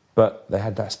 But they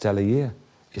had that stellar year.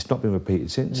 It's not been repeated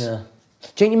since. Yeah. Do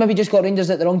you think you maybe just got Rangers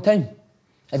at the wrong time?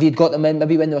 If you'd got them in,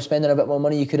 maybe when they were spending a bit more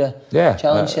money, you could have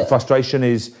challenged it? Frustration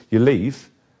is you leave,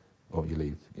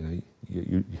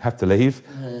 you have to leave.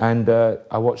 Yeah. And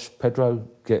I watched Pedro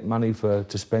get money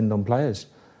to spend on players.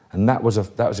 And that was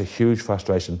a huge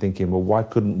frustration, thinking, well, why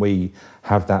couldn't we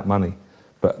have that money?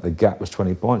 But the gap was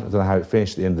 20 points. I don't know how it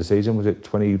finished at the end of the season. Was it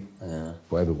 20,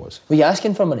 whatever it was? Were you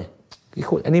asking for money?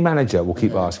 Any manager will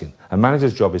keep asking. A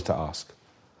manager's job is to ask.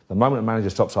 The moment a manager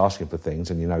stops asking for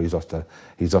things, and he's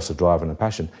lost a drive and a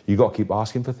passion, you've got to keep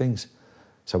asking for things.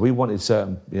 So we wanted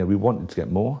we wanted to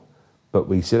get more, but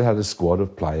we still had a squad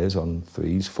of players on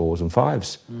 3s, 4s and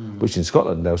 5s, which in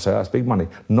Scotland they'll say that's big money,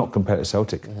 not compared to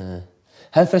Celtic.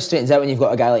 How frustrating is that when you've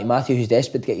got a guy like Matthew who's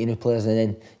desperate to get new players, and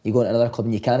then you go into another club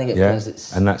and you can't get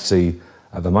players? And that's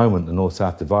at the moment, the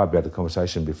North-South divide. We had a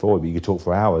conversation before, but you could talk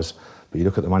for hours, but you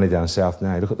look at the money down south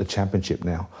now, you look at the Championship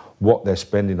now, what they're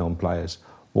spending on players,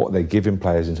 what they're giving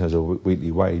players in terms of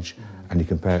weekly wage, and you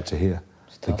compare it to here.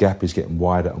 The gap is getting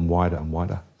wider and wider and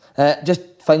wider. Just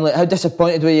finally, how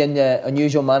disappointed were you in the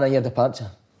unusual manner of your departure?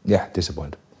 Yeah,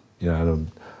 disappointed.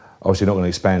 Obviously not going to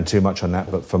expand too much on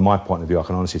that, but from my point of view, I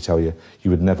can honestly tell you,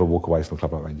 you would never walk away from a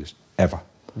club like Rangers, ever.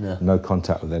 No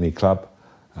contact with any club.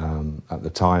 At the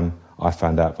time, I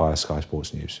found out via Sky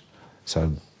Sports News.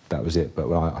 So that was it.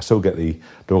 But I still get the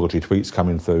derogatory tweets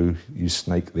coming through, you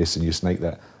snake this and you snake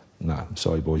that. No, I'm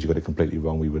sorry, boys, you got it completely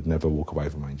wrong. We would never walk away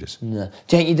from Rangers. Do you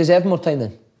think you deserve more time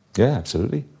then? Yeah,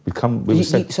 absolutely.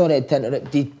 Sorry to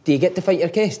interrupt. Do you get to fight your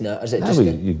case now? Or is it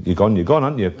you're gone,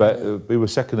 aren't you? But we were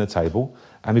second in the table,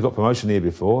 and we got promotion the year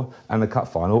before, and the cup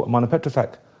final at Minor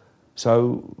Petrofac.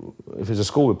 So if it's a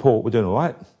score report, we're doing all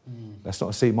right. That's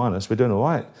not a C-, we're doing all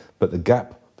right. But the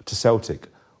gap to Celtic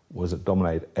was it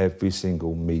dominated every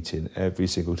single meeting, every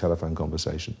single telephone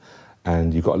conversation.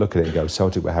 And you've got to look at it and go,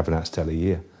 Celtic were having that stellar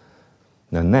year.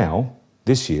 Now,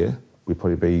 this year, we'd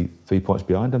probably be 3 points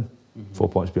behind them, 4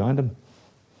 points behind them.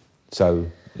 So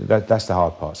that's the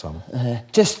hard part, Simon.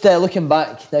 Just looking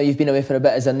back, now you've been away for a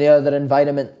bit, is there no other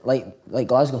environment like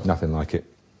Glasgow? Nothing like it.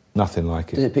 Nothing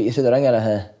like it. Does it put you through the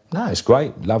ringer? No, it's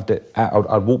great. Loved it.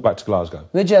 I'd walk back to Glasgow.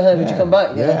 Would you? Would you come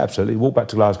back? Yeah, absolutely. Walk back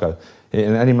to Glasgow.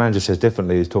 And any manager says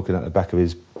differently is talking at the back of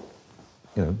his,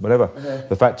 whatever.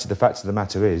 The fact of the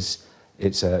matter is,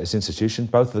 it's institution.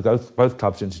 Both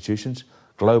clubs are institutions,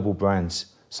 global brands.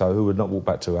 So who would not walk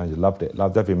back to Rangers? Loved it.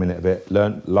 Loved every minute of it.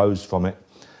 Learned loads from it.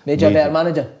 Made you a better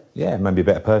manager? Yeah, maybe a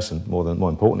better person. More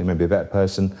importantly, maybe a better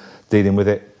person dealing with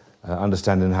it,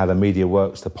 understanding how the media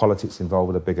works, the politics involved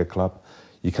with a bigger club.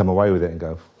 You come away with it and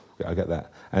go, I get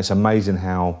that. And it's amazing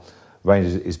how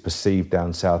Rangers is perceived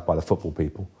down south by the football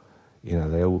people.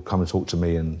 They all come and talk to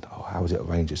me and, how is it at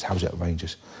Rangers? How is it at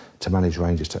Rangers? To manage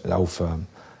Rangers, the old firm.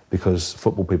 Because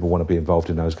football people want to be involved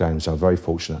in those games. So I'm very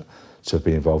fortunate to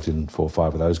be involved in 4 or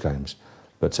 5 of those games.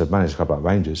 But to manage a club like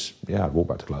Rangers, I'd walk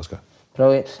back to Glasgow.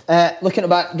 Brilliant. Looking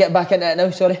at get back into it now,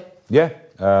 sorry. Yeah,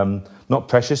 not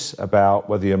precious about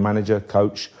whether you're manager,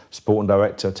 coach, sporting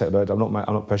director, tech director. I'm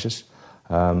not precious.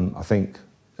 I think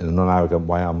in a non-arrogant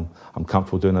way, I'm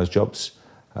comfortable doing those jobs.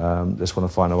 Just want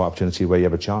to find an opportunity where you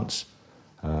have a chance.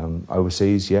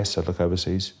 Overseas, yes, I'd look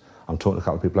overseas. I'm talking to a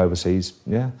couple of people overseas.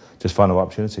 Yeah, just find an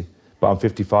opportunity. But I'm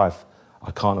 55.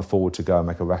 I can't afford to go and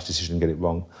make a rash decision and get it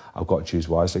wrong. I've got to choose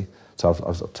wisely. So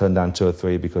I've turned down 2 or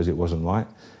 3 because it wasn't right.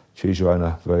 Choose your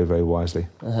owner very, very wisely.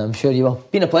 I'm sure you will.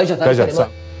 Been a pleasure. Thanks very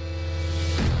much.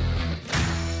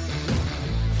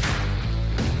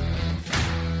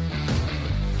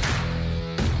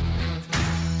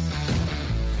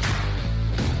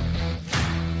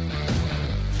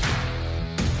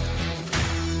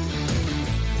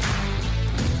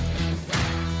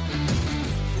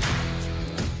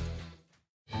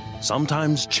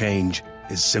 Sometimes change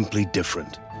is simply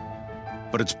different,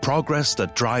 but it's progress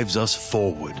that drives us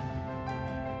forward.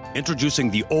 Introducing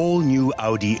the all-new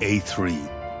Audi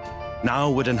A3, now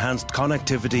with enhanced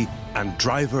connectivity and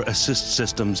driver assist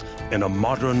systems in a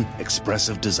modern,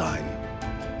 expressive design.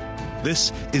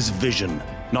 This is vision,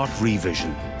 not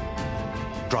revision.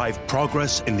 Drive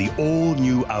progress in the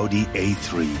all-new Audi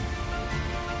A3.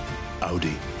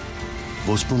 Audi.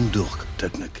 Vorsprung durch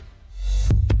Technik.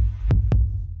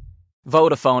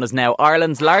 Vodafone is now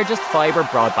Ireland's largest fibre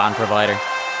broadband provider.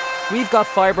 We've got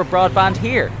fibre broadband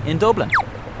here in Dublin,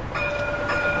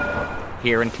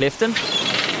 here in Clifton,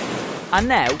 and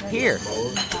now here.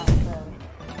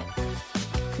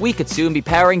 We could soon be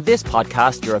powering this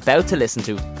podcast you're about to listen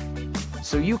to,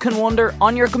 so you can wonder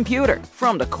on your computer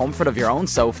from the comfort of your own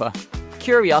sofa.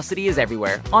 Curiosity is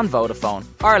everywhere on Vodafone,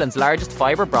 Ireland's largest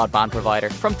fibre broadband provider.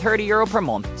 From €30 per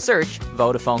month, search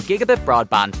Vodafone Gigabit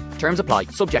Broadband. Terms apply,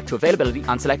 subject to availability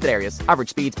and selected areas. Average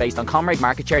speeds based on Comrade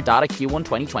market share data Q1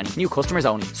 2020. New customers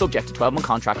only, subject to 12-month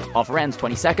contract. Offer ends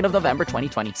 22nd of November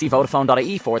 2020. See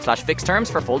vodafone.ie/fixed terms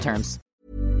for full terms.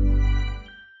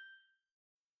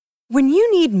 When you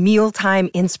need mealtime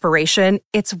inspiration,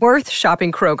 it's worth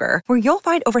shopping Kroger, where you'll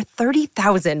find over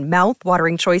 30,000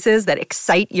 mouth-watering choices that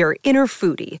excite your inner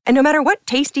foodie. And no matter what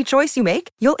tasty choice you make,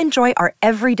 you'll enjoy our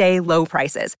everyday low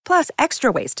prices, plus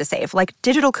extra ways to save, like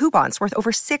digital coupons worth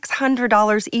over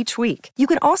 $600 each week. You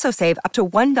can also save up to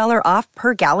 $1 off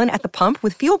per gallon at the pump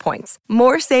with fuel points.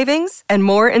 More savings and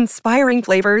more inspiring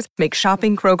flavors make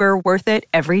shopping Kroger worth it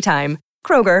every time.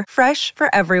 Kroger, fresh for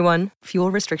everyone.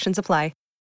 Fuel restrictions apply.